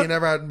 Stevie ain't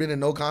never been in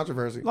no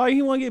controversy. Like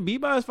he want to get beat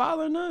by his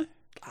father or nothing?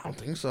 I don't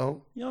think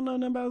so. You don't know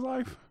nothing about his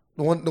life?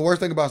 The worst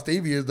thing about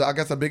Stevie is I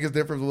guess the biggest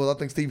difference was I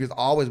think Stevie has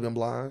always been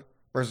blind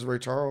versus Ray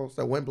Charles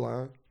that went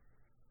blind.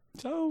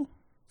 So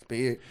it's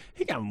big.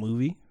 He got a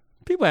movie.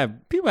 People have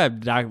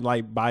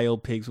like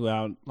biopics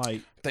without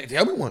like.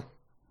 Tell me one.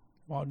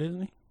 Walt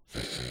Disney.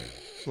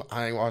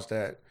 I ain't watched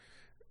that.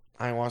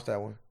 I ain't watched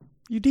that one.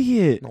 You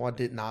did? No, I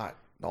did not.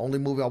 The only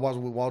movie I watched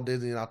with Walt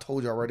Disney, and I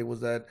told you already,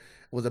 was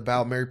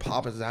about Mary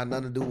Poppins. It had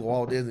nothing to do with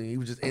Walt Disney. He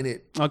was just in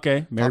it.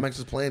 Okay. Tom Hanks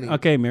was playing him.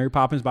 Okay, Mary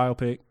Poppins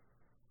biopic.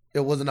 It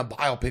wasn't a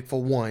biopic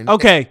for one.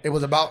 Okay. It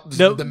was about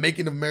the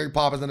making of Mary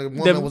Poppins, and the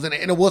woman was in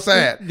it. And it was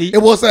sad.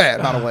 It was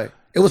sad, by the way.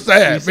 It was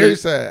sad. Very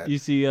sad. You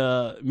see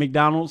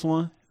McDonald's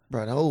one?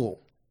 Bro, no.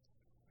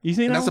 You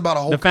seen that? That's about a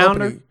whole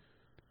company.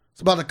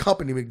 It's about a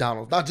company,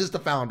 McDonald's, not just the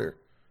founder.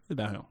 It's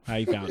about him, how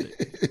he found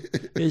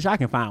it. Bitch, I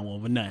can find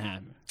one, but nothing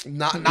happened.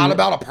 Not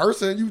about a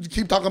person. You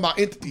keep talking about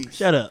entities.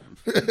 Shut up.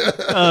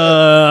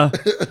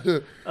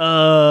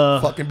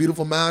 Fucking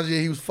Beautiful Minds.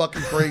 Yeah, he was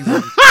fucking crazy.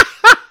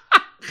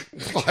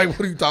 Like,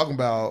 what are you talking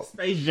about?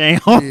 Space Jam.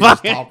 Yeah,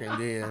 talking.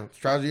 Yeah,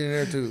 strategy in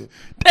there too.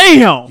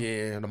 Damn.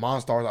 Yeah, the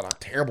Monstars had a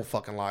terrible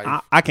fucking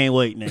life. I can't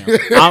wait now.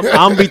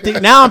 I'm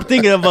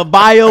thinking of a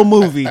bio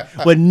movie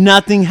where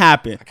nothing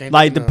happened.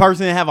 Like the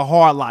person that have a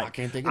hard life.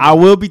 I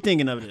will be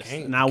thinking of this,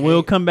 and I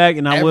will come back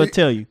and I will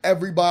tell you.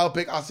 Every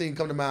biopic I've seen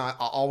come to mind,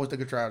 I always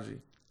think of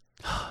tragedy.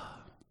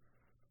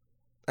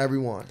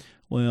 Everyone.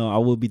 Well, I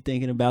will be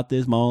thinking about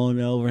this mulling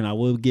over, and I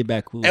will get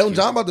back with Elton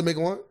John about to make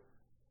one.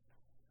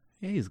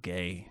 Yeah, he's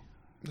gay.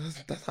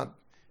 That's not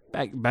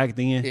back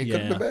then. It yeah,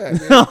 could have been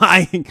bad.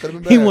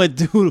 Yeah. He went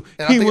through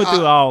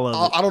all of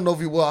it. I don't know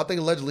if he will. I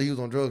think allegedly he was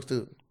on drugs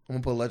too. I'm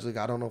gonna put allegedly.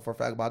 I don't know for a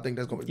fact, but I think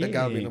that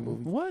gotta be in the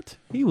movie. What?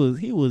 He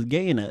was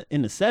gay in the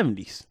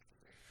 70s.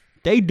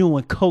 They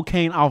doing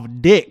cocaine off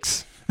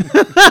dicks.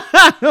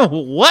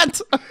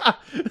 What? Bro,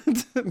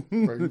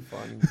 you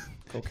funny.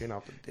 Cocaine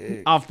off the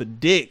dick. Off the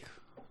dick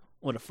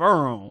with a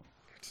fur on.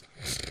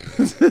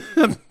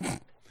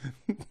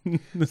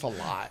 It's a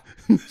lot.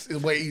 It's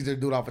way easier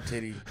to do it off a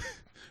titty.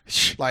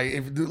 Like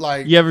if you do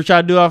like you ever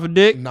try to do it off a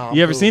dick? No,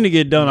 you ever seen it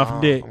get done off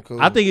a dick? Cool.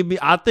 I think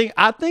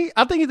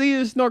it's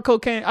either snort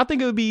cocaine. I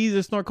think it would be easier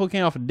to snort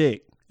cocaine off a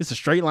dick. It's a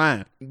straight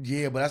line.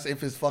 Yeah, but that's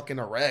if it's fucking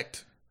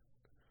erect.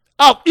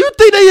 Oh, you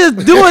think they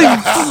just doing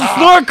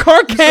snort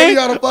cocaine? You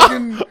got a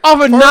fucking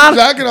off a fur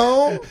jacket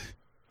on?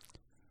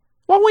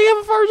 Why wouldn't you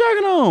have a fur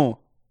jacket on?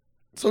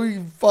 So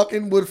you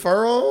fucking with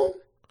fur on?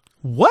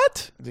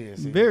 What? Yeah,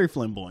 very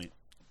flamboyant.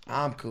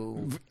 I'm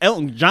cool.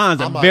 Elton John's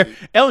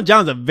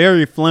a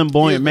very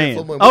flamboyant man.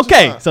 Flamboyant.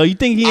 Okay, so you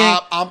think he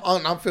ain't?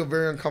 I feel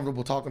very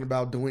uncomfortable talking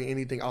about doing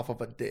anything off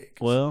of a dick.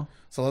 Well,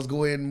 so let's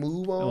go ahead and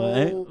move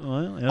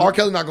on. Well, R.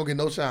 Kelly not gonna get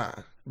no shine.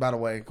 By the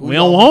way, we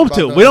don't want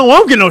him to. We don't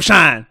want him to get no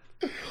shine.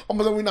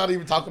 We're not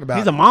even talking about.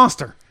 He's a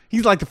monster.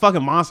 He's like the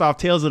fucking monster off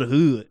Tales of the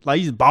Hood. Like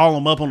you just ball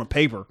him up on the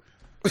paper.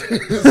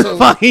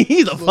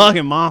 He's a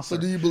fucking monster.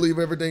 So do you believe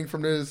everything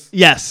from this?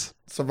 Yes.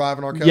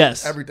 Surviving R. Kelly?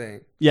 Yes.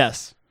 Everything?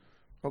 Yes.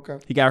 Okay.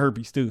 He got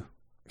herpes too.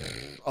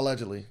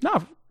 Allegedly.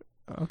 No.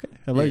 Okay.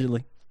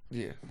 Allegedly.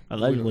 Yeah.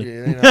 Allegedly.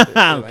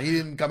 Yeah, he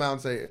didn't come out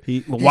and say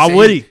it. Why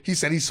would he? He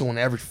said he's suing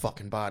every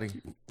fucking body.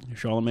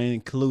 Charlamagne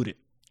included.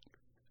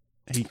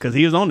 Because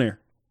he was on there.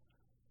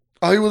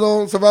 Oh, he was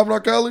on Surviving R.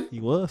 Kelly?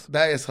 He was.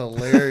 That is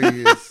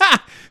hilarious.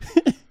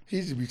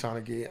 He should be trying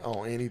to get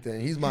on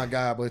anything. He's my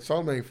guy, but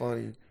Charlamagne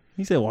funny.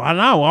 He said, why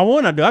not? Why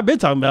wouldn't I do? I've been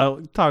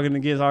talking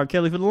against R.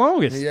 Kelly for the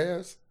longest.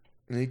 Yes.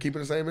 And he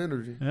keeping the same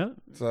energy. Yeah.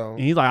 So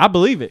and he's like, I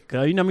believe it.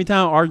 Cause you know how many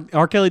times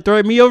R. Kelly threw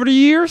at me over the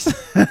years?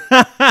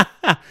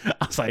 I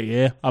was like,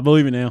 yeah, I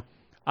believe it now.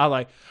 I was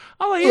like,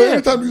 yeah.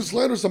 Every time you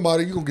slander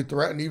somebody, you're going to get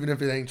threatened even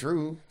if it ain't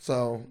true.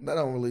 So that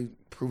don't really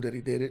prove that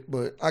he did it.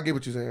 But I get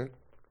what you're saying.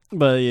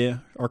 But yeah,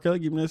 R. Kelly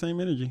giving that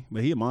same energy.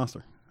 But he a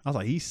monster. I was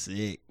like, he's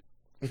sick.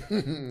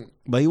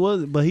 But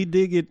he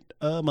did get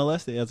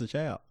molested as a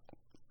child.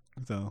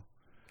 So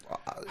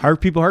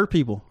hurt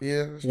people.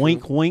 Yeah.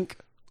 Wink, true. wink.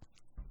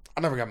 I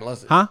never got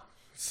molested. Huh?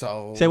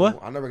 So say what?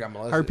 I never got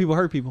molested.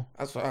 Hurt people.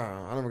 That's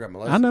I never got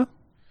molested. I know.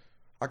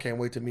 I can't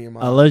wait to me and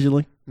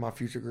allegedly my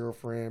future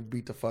girlfriend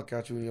beat the fuck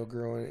out you and your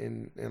girl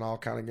in all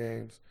kind of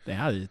games.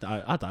 Damn,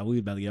 I thought we was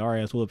about to get our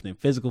ass whooped in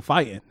physical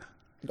fighting.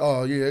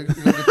 Oh yeah, we're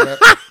gonna get to that.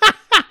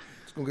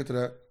 Let's go get to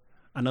that.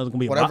 I know there's gonna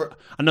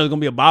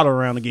be a bottle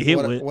around to get hit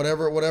with.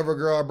 Whatever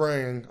girl I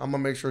bring, I'm gonna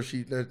make sure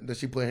that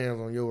she put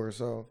hands on yours.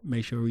 So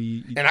make sure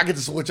and I get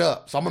to switch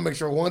up. So I'm gonna make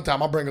sure one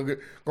time I bring a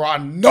girl I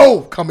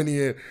know coming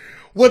in.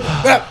 What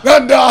that?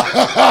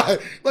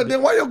 Like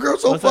then why your girl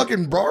so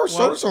fucking broad?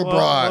 So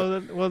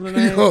broad. What's the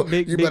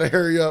name? You better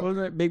hurry up. What's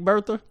that? Big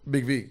Bertha.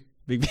 Big V.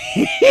 Big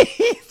V.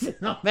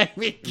 No, Big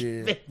V.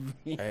 Yeah. Big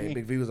V. Hey,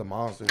 Big V was a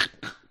monster.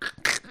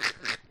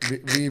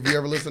 V, if you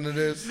ever listen to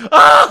this,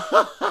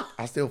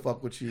 I still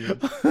fuck with you.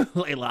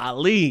 Layla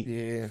Ali.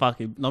 Yeah.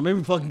 Fucking no,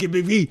 maybe fucking get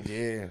Big V.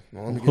 Yeah.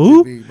 No, let me get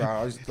Who? Big V, bro.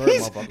 I used to throw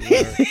that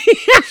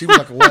motherfucker. She was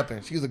like a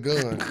weapon. She was a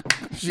gun.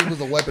 She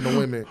was a weapon to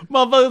women.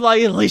 Motherfucker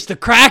like at least the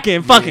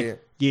Kraken. Fucking.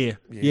 Yeah.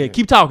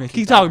 Keep talking,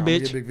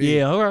 bitch.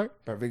 Yeah, all right.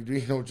 Bro, Big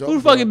V, no joke. Who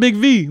the fucking Big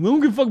V? We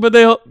don't give a fuck about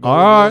that. All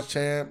right.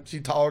 Champ.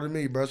 She taller than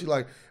me, bro. She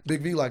like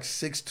Big V, like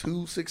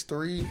 6'2",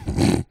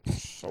 6'3".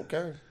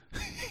 Okay.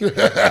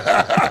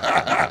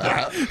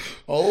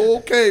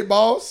 Okay,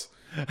 boss.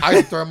 I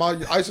used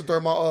to throw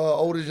my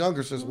oldest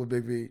younger sister with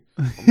Big V.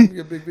 I'm gonna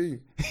get Big V.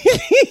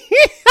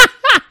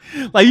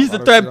 Like you used to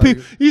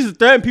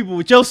threaten people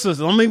with your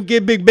sister. I'm gonna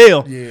get Big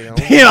Bill. Yeah.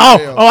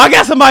 I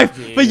got somebody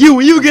for you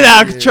when you get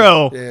out of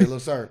control. Yeah, look,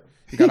 sir.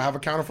 You gotta have a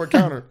counter for a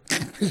counter.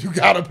 You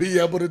gotta be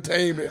able to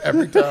tame it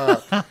every time.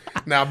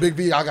 Now, Big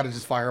V, I gotta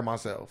just fire her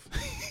myself.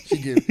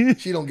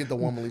 She don't get the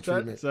womanly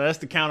treatment. So that's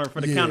the counter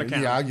for the counter.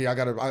 Yeah,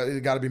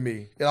 it gotta be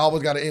me. It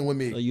always gotta end with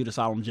me. So you the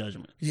solemn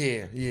judgment.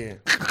 Yeah.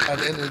 At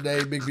the end of the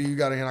day, Big V, you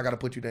got a hand, I gotta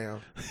put you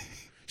down.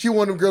 She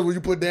one of them girls where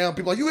you put down,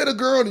 people like, you hit a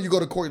girl, and then you go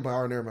to court, but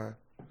all right, never mind.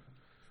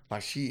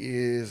 Like she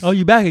is. Oh,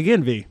 you back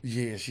again, V?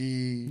 Yeah,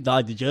 she.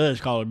 Like the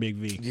judge called her Big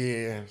V.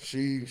 Yeah,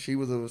 she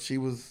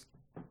was.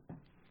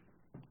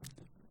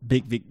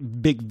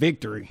 Big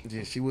victory.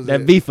 Yeah, she was.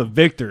 That V for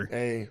victory.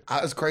 Hey,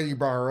 it's crazy you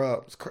brought her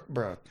up.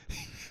 Bro,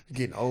 you're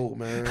getting old,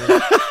 man.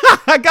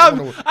 I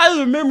just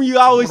remember you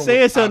always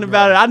saying something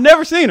about it. I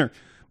never seen her,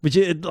 but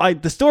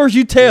like the stories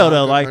you tell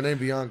though, like her name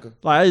Bianca.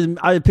 Like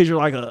I just picture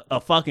like a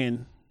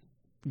fucking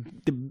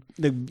the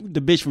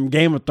bitch from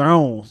Game of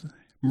Thrones.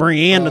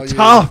 Brienne the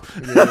top.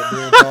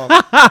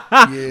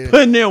 Yeah.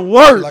 Putting in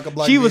work.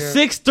 Like she was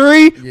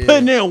 6'3",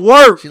 putting in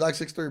work. She like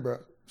 6'3", bro.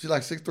 She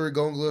like 6'3",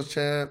 Golden Gloves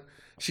champ.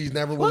 She's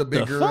never with a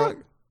big girl. Fuck?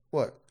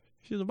 What?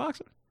 She's a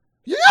boxer.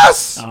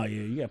 Yes. Oh yeah,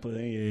 you gotta put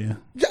that in.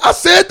 Yeah, I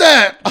said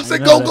that. I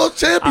said Golden Gloves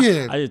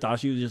champion. I just thought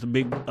she was just a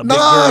big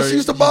girl. She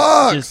used to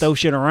box. Just throw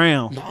shit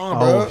around. Nah,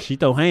 bro. She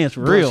throw hands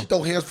for real. She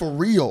throw hands for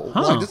real.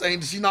 Huh. Like this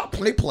ain't. She not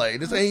play.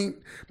 This ain't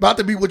about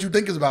to be what you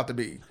think it's about to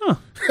be. Huh.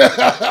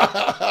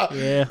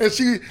 Yeah. And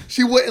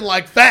she wasn't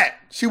like fat.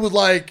 She was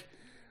like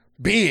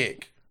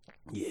big.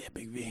 Yeah,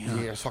 Big V.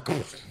 Huh? Yeah, fuck.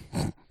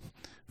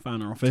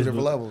 Find her on Facebook. 2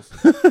 different levels.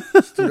 2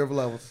 different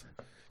levels.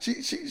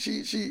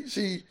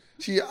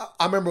 She.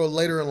 I remember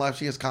later in life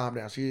she has calmed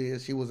down.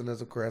 She wasn't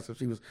as aggressive.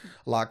 She was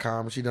a lot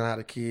calmer. She done had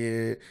a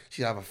kid.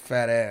 She have a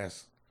fat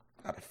ass.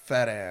 Had a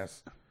fat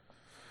ass.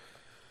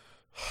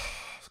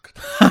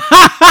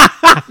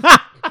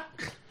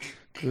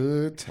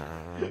 Good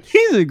time.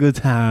 He's a good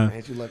time.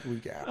 Ain't you lucky we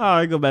got? All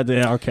right, go back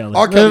to R. Kelly.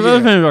 R.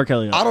 Kelly. R.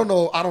 Kelly. I don't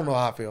know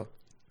how I feel.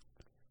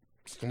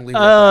 Just gonna leave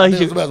it he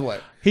should, the best way.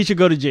 He should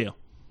go to jail.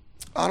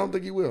 I don't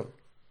think he will.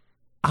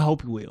 I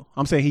hope he will.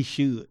 I'm saying he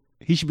should.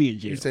 He should be in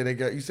jail.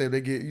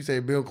 You say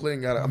Bill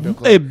Clinton got to.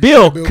 Hey,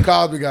 Bill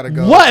Cosby got to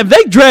go. What if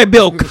they drag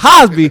Bill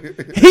Cosby?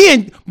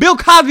 Bill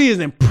Cosby is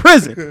in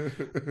prison.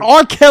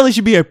 R. Kelly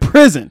should be in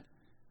prison.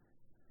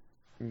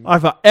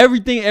 For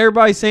everything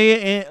everybody's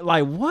saying, and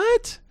like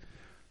what?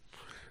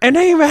 And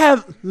they even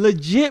have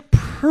legit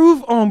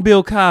proof on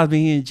Bill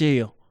Cosby in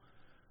jail.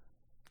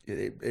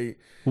 Yeah,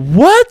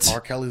 what?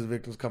 R. Kelly's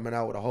victims coming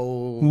out with a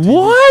whole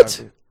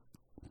what?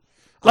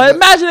 Like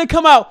imagine they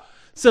come out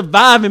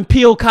surviving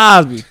Bill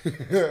Cosby.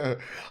 I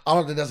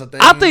don't think that's a thing.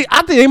 I think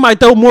they might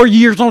throw more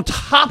years on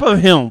top of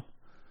him.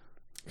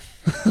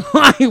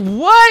 Like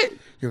what?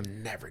 You're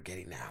never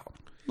getting out.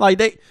 Like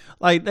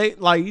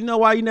you know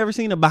why you never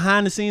seen the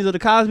behind the scenes of the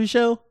Cosby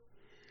Show?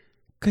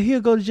 Cause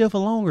he'll go to jail for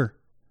longer.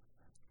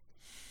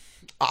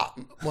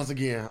 Once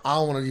again, I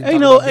don't want to.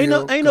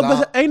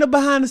 Ain't no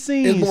behind the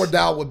scenes. It's more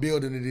doubt with Bill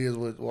than it is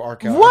with R.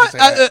 Kelly. What?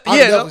 I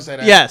definitely say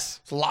that.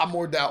 Yes, it's a lot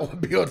more doubt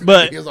with Bill than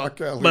it is R.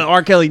 Kelly. But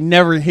R. Kelly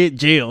never hit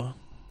jail.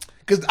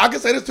 Because I can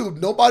say this too: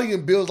 nobody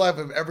in Bill's life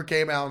have ever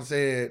came out and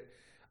said,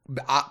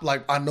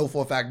 "I know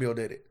for a fact Bill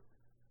did it."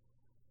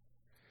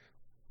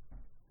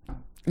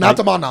 Not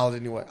to my knowledge,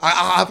 anyway.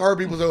 I've heard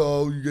people say,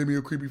 "Oh, you gave me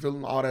a creepy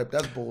feeling." All that.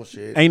 That's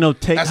bullshit. Ain't no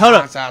tape. That's Hold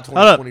hindsight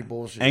 2020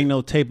 bullshit. Ain't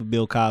no tape of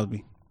Bill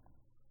Cosby.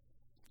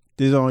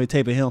 There's only a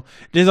tape of him.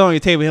 There's only a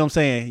tape of him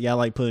saying, "Y'all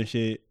like putting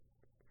shit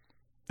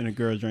in a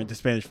girl's drink, the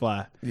Spanish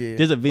Fly." Yeah,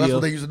 there's a video. That's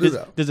what they used to do.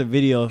 Though there's a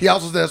video. He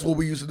also said that's what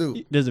we used to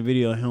do. There's a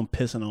video of him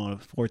pissing on a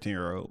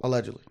 14-year-old.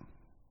 Allegedly.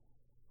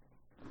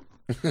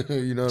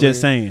 You know. Just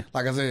saying.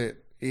 Like I said,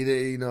 he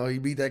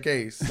beat that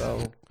case.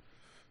 So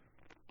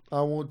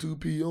I want to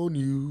pee on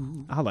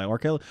you. I like R.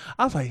 Kelly.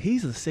 I was like,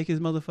 he's the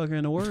sickest motherfucker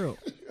in the world.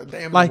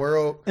 Damn, like,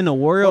 in the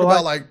world.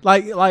 What about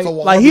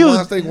like he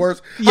was thing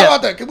worse? Yeah. How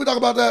about that? Can we talk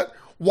about that?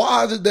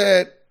 Why is it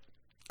that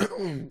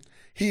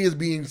he is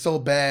being so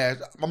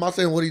bad? I'm not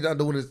saying what he's not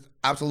doing is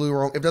absolutely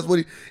wrong.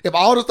 If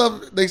all the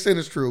stuff they saying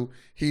is true,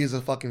 he is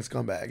a fucking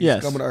scumbag. He's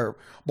coming to earth.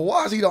 But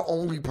why is he the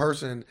only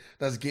person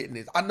that's getting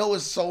this? I know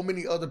it's so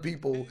many other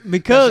people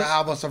that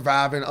have a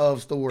surviving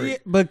of story. Yeah,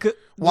 but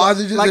why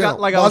is he just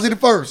why is he the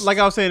first? Like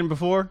I was saying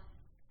before,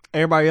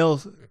 everybody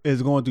else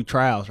is going through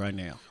trials right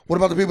now. What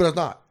about the people that's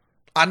not?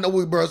 I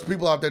know there's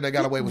people out there that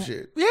got away with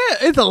shit. Yeah,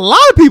 it's a lot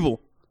of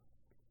people.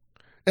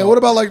 And what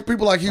about like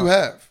people like Hugh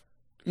Hef?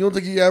 You don't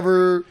think he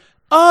ever?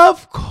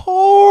 Of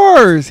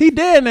course, he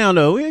dead now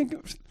though. He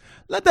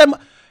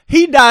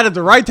died at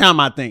the right time,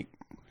 I think.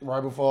 Right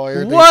before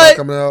everything started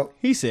coming out.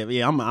 He said,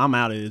 "Yeah, I'm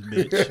out of this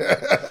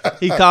bitch."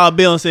 He called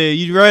Bill and said,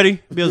 "You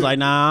ready?" Bill's like,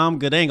 "Nah, I'm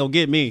good. They ain't gonna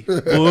get me."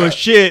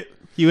 Bullshit.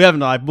 Hugh Hef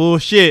like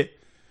bullshit.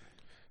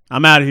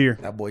 I'm out of here.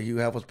 That boy Hugh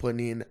Hef was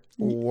putting in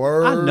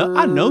work.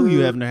 I know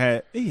Hugh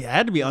Hef he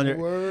had to be under.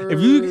 Word.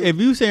 If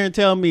you sit here and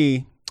tell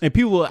me. And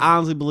people will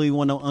honestly believe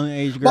one of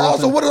underage girls. But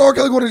also, what did R.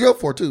 Kelly go to jail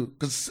for, too?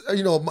 Because,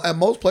 at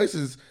most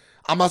places,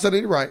 I'm not saying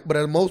it right, but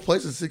at most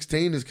places,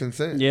 16 is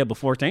consent. Yeah, but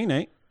 14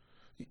 ain't.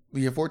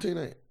 Yeah, 14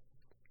 ain't.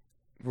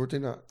 14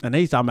 not. And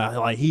they talking about,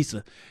 like, he's,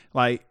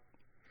 like,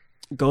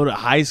 go to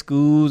high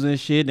schools and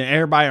shit, and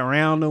everybody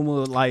around him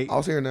was, like... I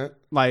was hearing that.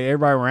 Like,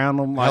 everybody around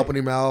him, like... Helping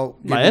him out.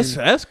 Like,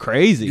 that's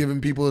crazy.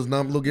 Giving people his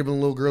number, giving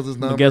little girls his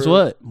number. But guess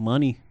what?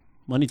 Money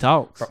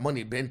talks.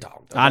 Money been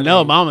talked. I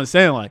know, but I'm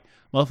saying, like...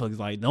 Motherfuckers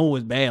like, no,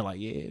 it's bad. Like,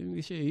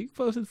 yeah, shit, you can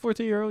fuck with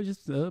 14-year-old.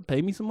 Just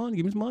pay me some money.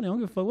 Give me some money. I don't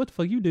give a fuck what the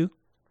fuck you do.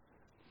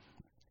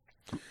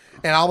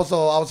 And I was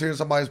hearing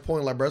somebody's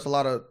point, like, bro, it's a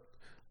lot of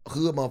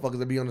hood motherfuckers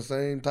that be on the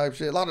same type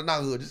shit. A lot of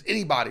not hood, just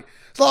anybody.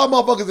 It's a lot of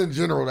motherfuckers in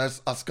general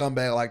that's a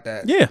scumbag like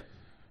that. Yeah.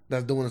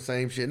 That's doing the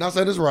same shit. Not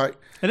saying it's right.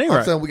 It ain't right.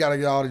 I'm saying we got to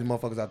get all these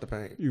motherfuckers out the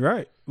paint. You're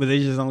right. But they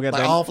just don't get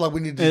that. I don't feel like we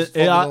need to just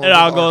it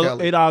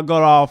all go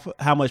off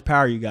how much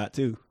power you got,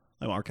 too.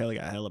 Like, R. Kelly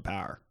got hella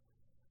power.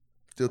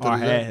 Still or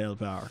had hella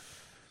power.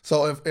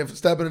 So if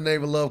Step in the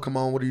Name of Love come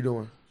on, what are you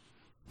doing?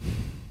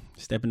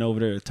 Stepping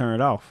over there to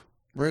turn it off.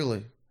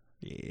 Really?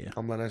 Yeah.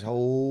 I'm letting that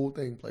whole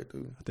thing play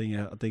through. I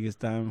think it's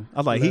time. I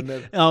was like,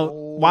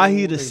 why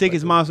he the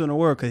sickest monster in the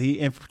world? Because he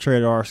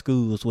infiltrated our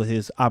schools with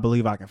his "I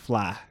Believe I Can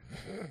Fly,"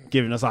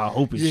 giving us all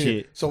hope and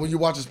shit. So when you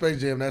watch a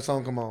Space Jam, that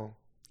song come on.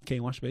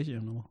 Can't watch Space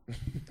Jam no more.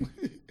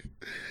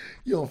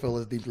 You don't feel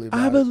as deeply about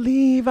I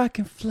believe I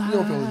can fly. You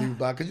don't feel as deeply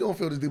about it because you don't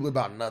feel as deeply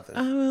about nothing.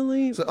 I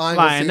believe. So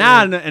I ain't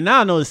and now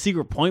I know the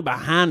secret point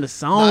behind the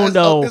song,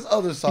 though. There's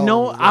other songs. You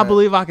know, I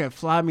believe I can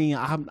fly.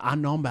 I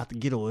know I'm about to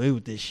get away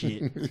with this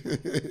shit.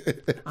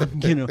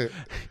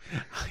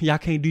 Y'all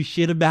can't do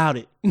shit about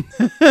it.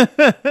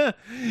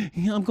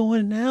 I'm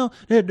going now.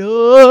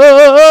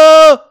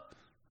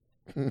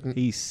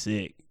 He's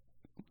sick.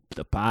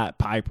 The Pied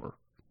Piper.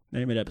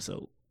 Name of the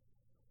episode.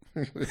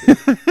 There's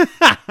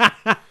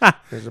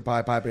the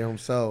Pied Piper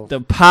himself.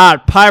 The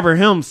Pied Piper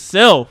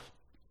himself.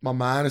 My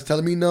mind is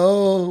telling me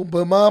no,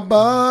 but my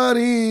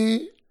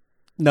body.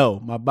 No,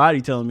 my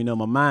body telling me no.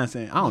 My mind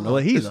saying I don't know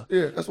what he's.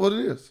 Yeah, that's what it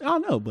is. I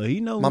don't know, but he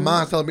knows. My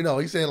mind's telling me no.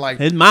 He's saying like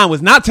his mind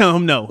was not telling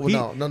him no.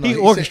 Well, no. He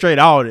orchestrated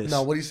all this.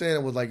 No, what he's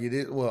saying was like it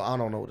is. Well, I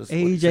don't know what this.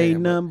 Age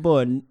ain't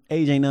number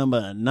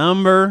a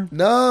number.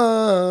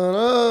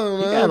 No.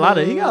 He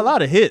got a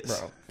lot of hits.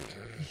 Bro.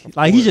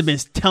 Like, he just been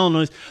telling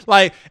us.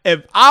 Like,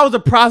 if I was a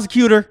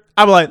prosecutor,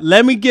 I'd be like,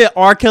 let me get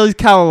R. Kelly's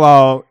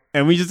catalog,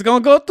 and we just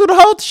gonna go through the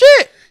whole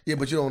shit. Yeah,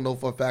 but you don't know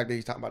for a fact that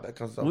he's talking about that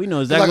kind of stuff. We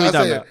know exactly what he's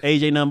talking about.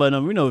 AJ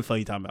number. We know what the fuck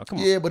he's talking about. Come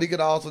on. Yeah, but he could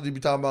also be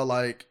talking about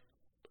like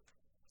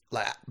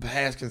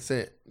past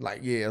consent.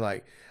 Like,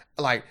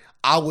 like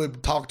I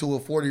would talk to a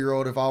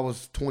 40-year-old if I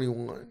was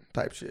 21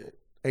 type shit.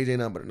 AJ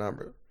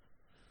number.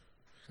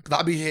 Because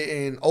I be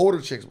hitting older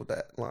chicks with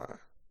that line.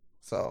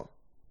 So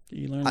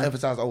I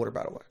emphasize older,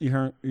 by the way.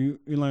 You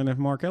learned that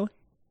from R. Kelly?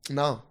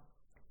 No.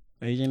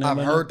 AJ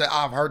number.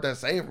 I've heard that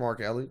saying from R.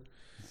 Kelly.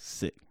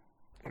 Sick.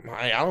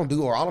 I don't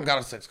got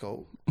a sex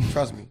code.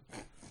 Trust me.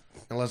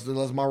 Unless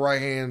my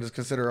right hand is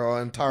considered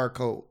an entire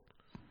code.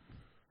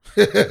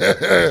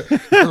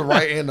 The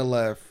right and the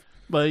left.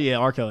 But yeah,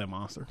 R. Kelly a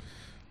monster.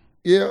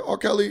 Yeah, R.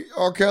 Kelly,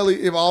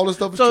 if all this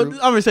stuff is true.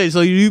 So I'm gonna say,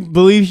 so you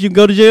believe you can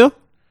go to jail?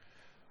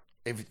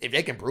 If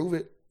they can prove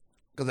it.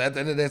 Because at the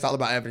end of the day, it's all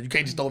about evidence. You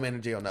can't just throw a man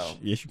in jail, no.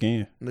 Yes, you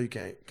can. No, you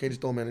can't. You can't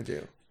just throw a man in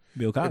jail.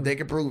 Bill Cosby. If they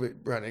can prove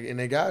it, bro, and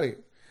they got it.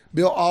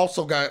 Bill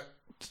also got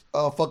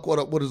fuck what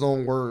up with his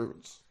own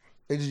words.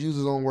 They just use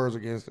his own words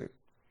against him.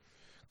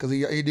 Because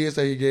he did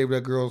say he gave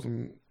that girl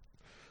some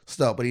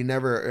stuff, but he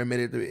never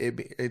admitted to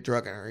it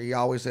drugging her. He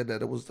always said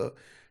that it was to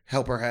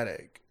help her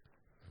headache.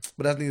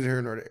 But that's neither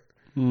here nor there.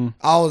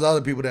 All those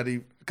other people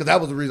because that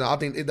was the reason. I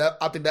think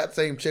that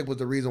same chick was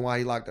the reason why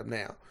he locked up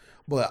now.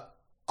 But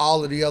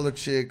all of the other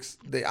chicks,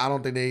 I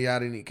don't think they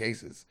had any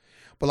cases.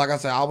 But like I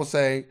said, I would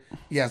say,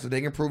 yes, if they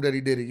can prove that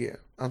he did it, yeah,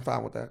 I'm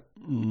fine with that.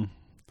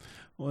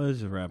 Well, let's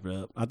just wrap it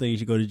up. I think he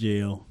should go to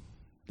jail.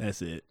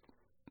 That's it.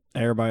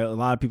 A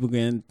lot of people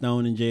getting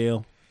thrown in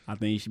jail. I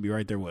think he should be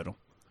right there with them.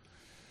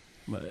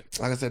 But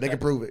like I said, they can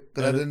prove it.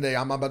 Because at the end of the day,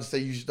 I'm about to say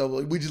you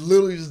should. We just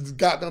literally just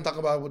got done talking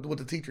about with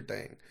the teacher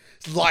thing.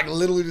 It's like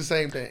literally the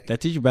same thing. That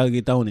teacher about to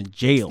get thrown in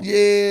jail.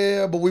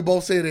 Yeah, but we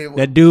both said it.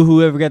 That dude,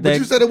 whoever got that. But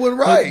you said it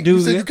wasn't right. You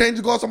said you can't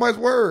just go off somebody's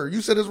word.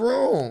 You said it's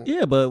wrong.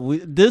 Yeah, but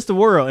this the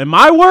world. In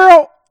my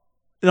world,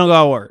 it don't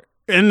gotta work.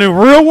 In the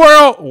real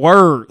world,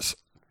 words.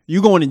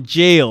 You going to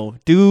jail.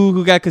 Dude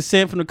who got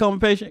consent from the coma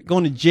patient,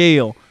 going to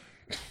jail.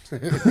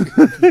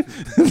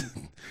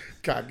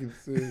 God can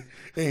see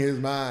in his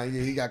mind,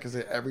 yeah, he got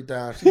consent every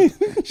time.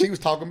 She was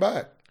talking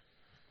back.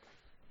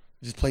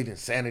 Just played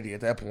insanity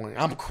at that point.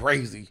 I'm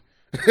crazy.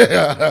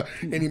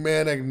 Any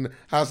man that can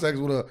have sex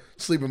with a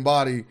sleeping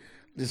body,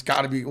 just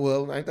gotta be.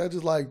 Well, ain't that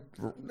just like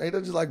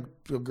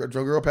a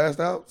girl passed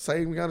out?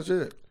 Same kind of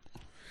shit.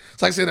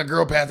 It's like saying a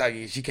girl passed out,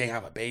 yeah, she can't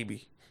have a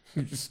baby.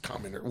 You just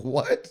commented,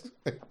 what?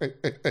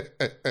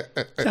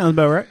 Sounds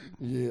about right.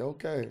 Yeah,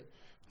 okay.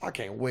 I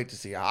can't wait to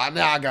see. I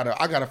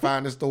gotta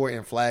find this story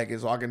and flag it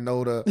so I can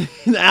know the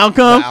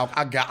outcome.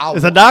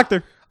 It's a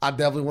doctor. I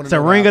definitely want to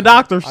know. It's a ring of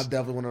doctors. I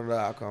definitely want to know the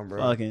outcome,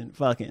 bro.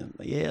 Fucking.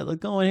 Yeah, let's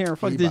go in here and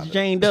fuck this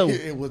Jane Doe.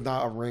 It was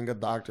not a ring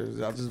of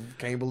doctors. I just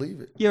can't believe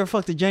it. You ever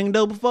fucked a Jane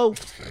Doe before?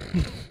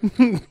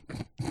 Bro,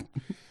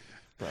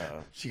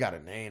 she got a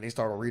name. They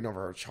started reading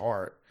over her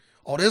chart.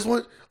 Oh, this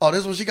one?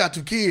 She got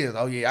 2 kids.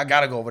 Oh, yeah, I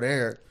got to go over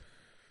there.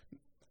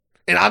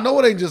 And I know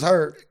it ain't just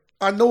her.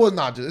 I know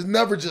it's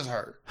never just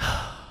her.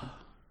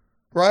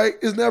 Right?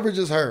 It's never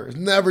just her. It's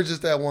never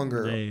just that one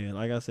girl. Yeah,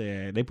 like I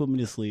said, they put me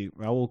to sleep.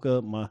 I woke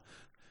up,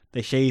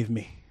 they shaved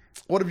me.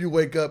 What if you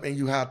wake up and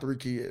you have 3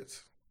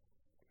 kids?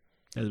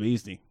 That's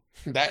beastie.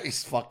 That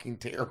is fucking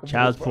terrible.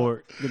 Child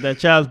support. Get that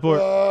child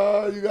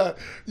support.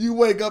 You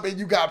wake up and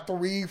you got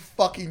 3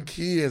 fucking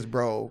kids,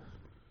 bro.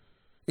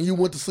 And you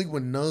went to sleep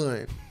with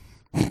none.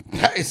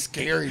 That is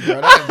scary,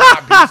 bro. That is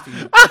not beastie.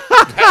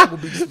 That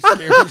would be some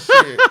scary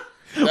shit.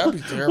 That'd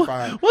be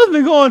terrifying. What's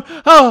been going?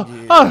 How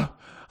the fuck?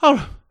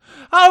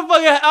 All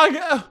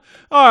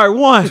right,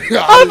 one.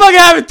 How the fuck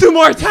have it 2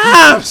 more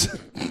times?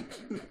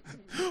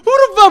 Who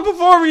the fuck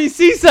performed these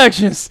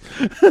C-sections?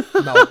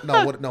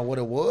 What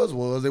it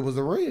was it was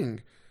a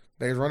ring.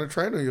 They was running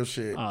train on your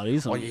shit. Oh,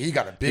 yeah, he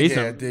got a big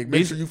ass dick.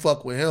 Make sure you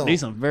fuck with him. These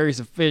some very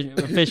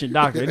efficient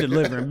doctors. They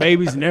delivering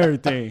babies and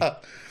everything.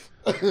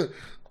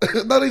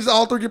 No, these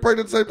all 3 get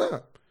pregnant at the same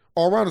time.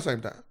 All around the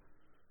same time.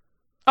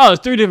 Oh,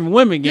 it's 3 different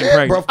women getting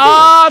pregnant. Bro,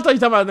 I thought you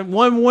talking about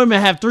one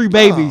woman have 3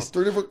 babies.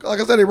 3 different,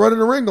 like I said, they running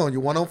the ring on you.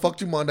 One of them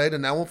fucked you Monday,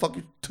 then that one fuck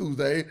you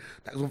Tuesday,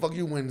 next one fuck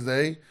you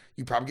Wednesday.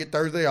 You probably get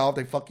Thursday off.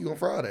 They fuck you on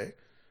Friday.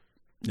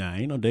 Nah,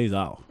 ain't no days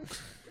off.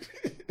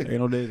 Ain't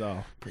no days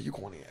off. Bro, you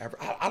going to ever?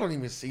 I don't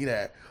even see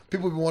that.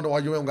 People be wondering why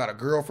you ain't got a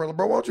girlfriend. Like,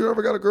 bro, why don't you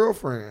ever got a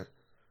girlfriend?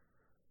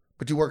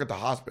 But you work at the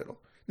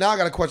hospital. Now I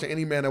got to question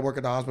any man that work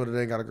at the hospital that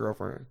ain't got a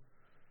girlfriend.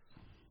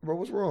 Bro,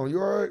 what's wrong?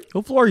 You all right?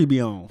 What floor you be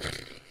on?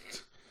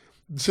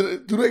 Do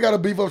they got to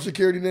beef up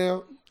security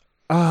now?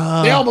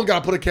 They almost got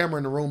to put a camera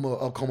in the room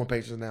of coma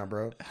patients now,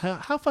 bro.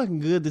 How fucking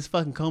good this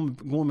fucking coma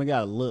woman got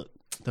to look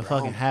to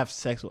fucking have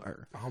sex with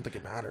her? I don't think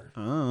it matters.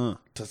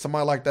 To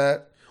somebody like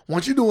that,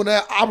 once you doing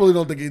that, I really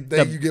don't think you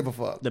give a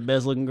fuck. The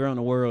best looking girl in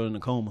the world in a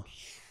coma.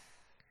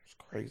 It's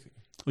crazy.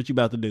 What you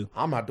about to do?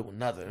 I'm not doing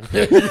nothing.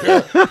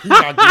 You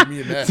not giving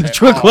me that. It's a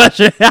trick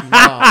question.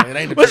 Nah, it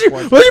ain't a trick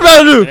question. What you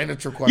about to do? It ain't a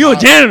trick question. You a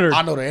janitor.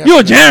 I know the answer. You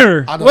a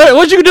janitor.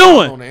 What you doing?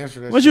 I know the answer to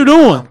that what shit. you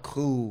doing? I'm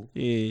cool.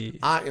 Yeah.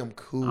 I am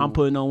cool. I'm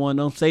putting on one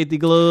of them safety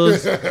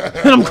gloves.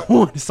 And I'm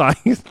going to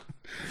science.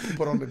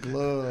 Put on the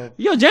glove.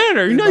 You a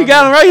janitor. You know you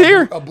got him right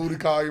here. A booty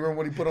call. You remember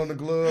when he put on the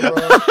glove,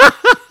 bro?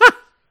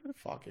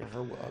 Fucking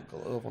her with a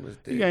glove on his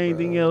dick. You got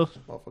anything else?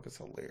 Motherfucker's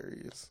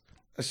hilarious.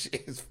 That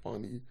shit is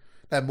funny.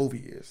 That movie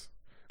is.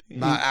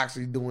 Not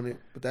actually doing it,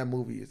 but that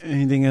movie is.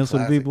 Anything else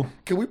classic. for the people?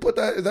 Can we put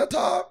that? Is that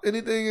top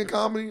anything in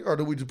comedy, or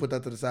do we just put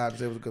that to the side and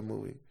say it was a good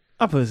movie?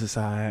 I put this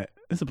aside.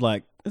 It's a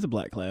black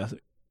classic.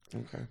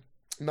 Okay.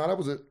 No, that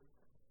was it.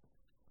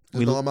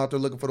 Just know I'm out there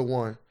looking for the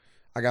one.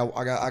 I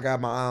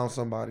got my eye on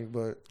somebody,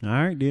 but all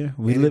right, dear.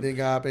 Anything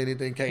can happen,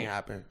 anything can't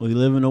happen. We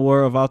live in a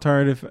world of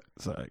alternative.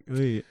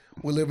 We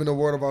live in a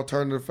world of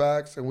alternative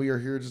facts, and we are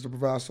here just to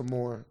provide some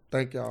more.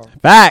 Thank y'all.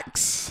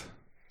 Facts.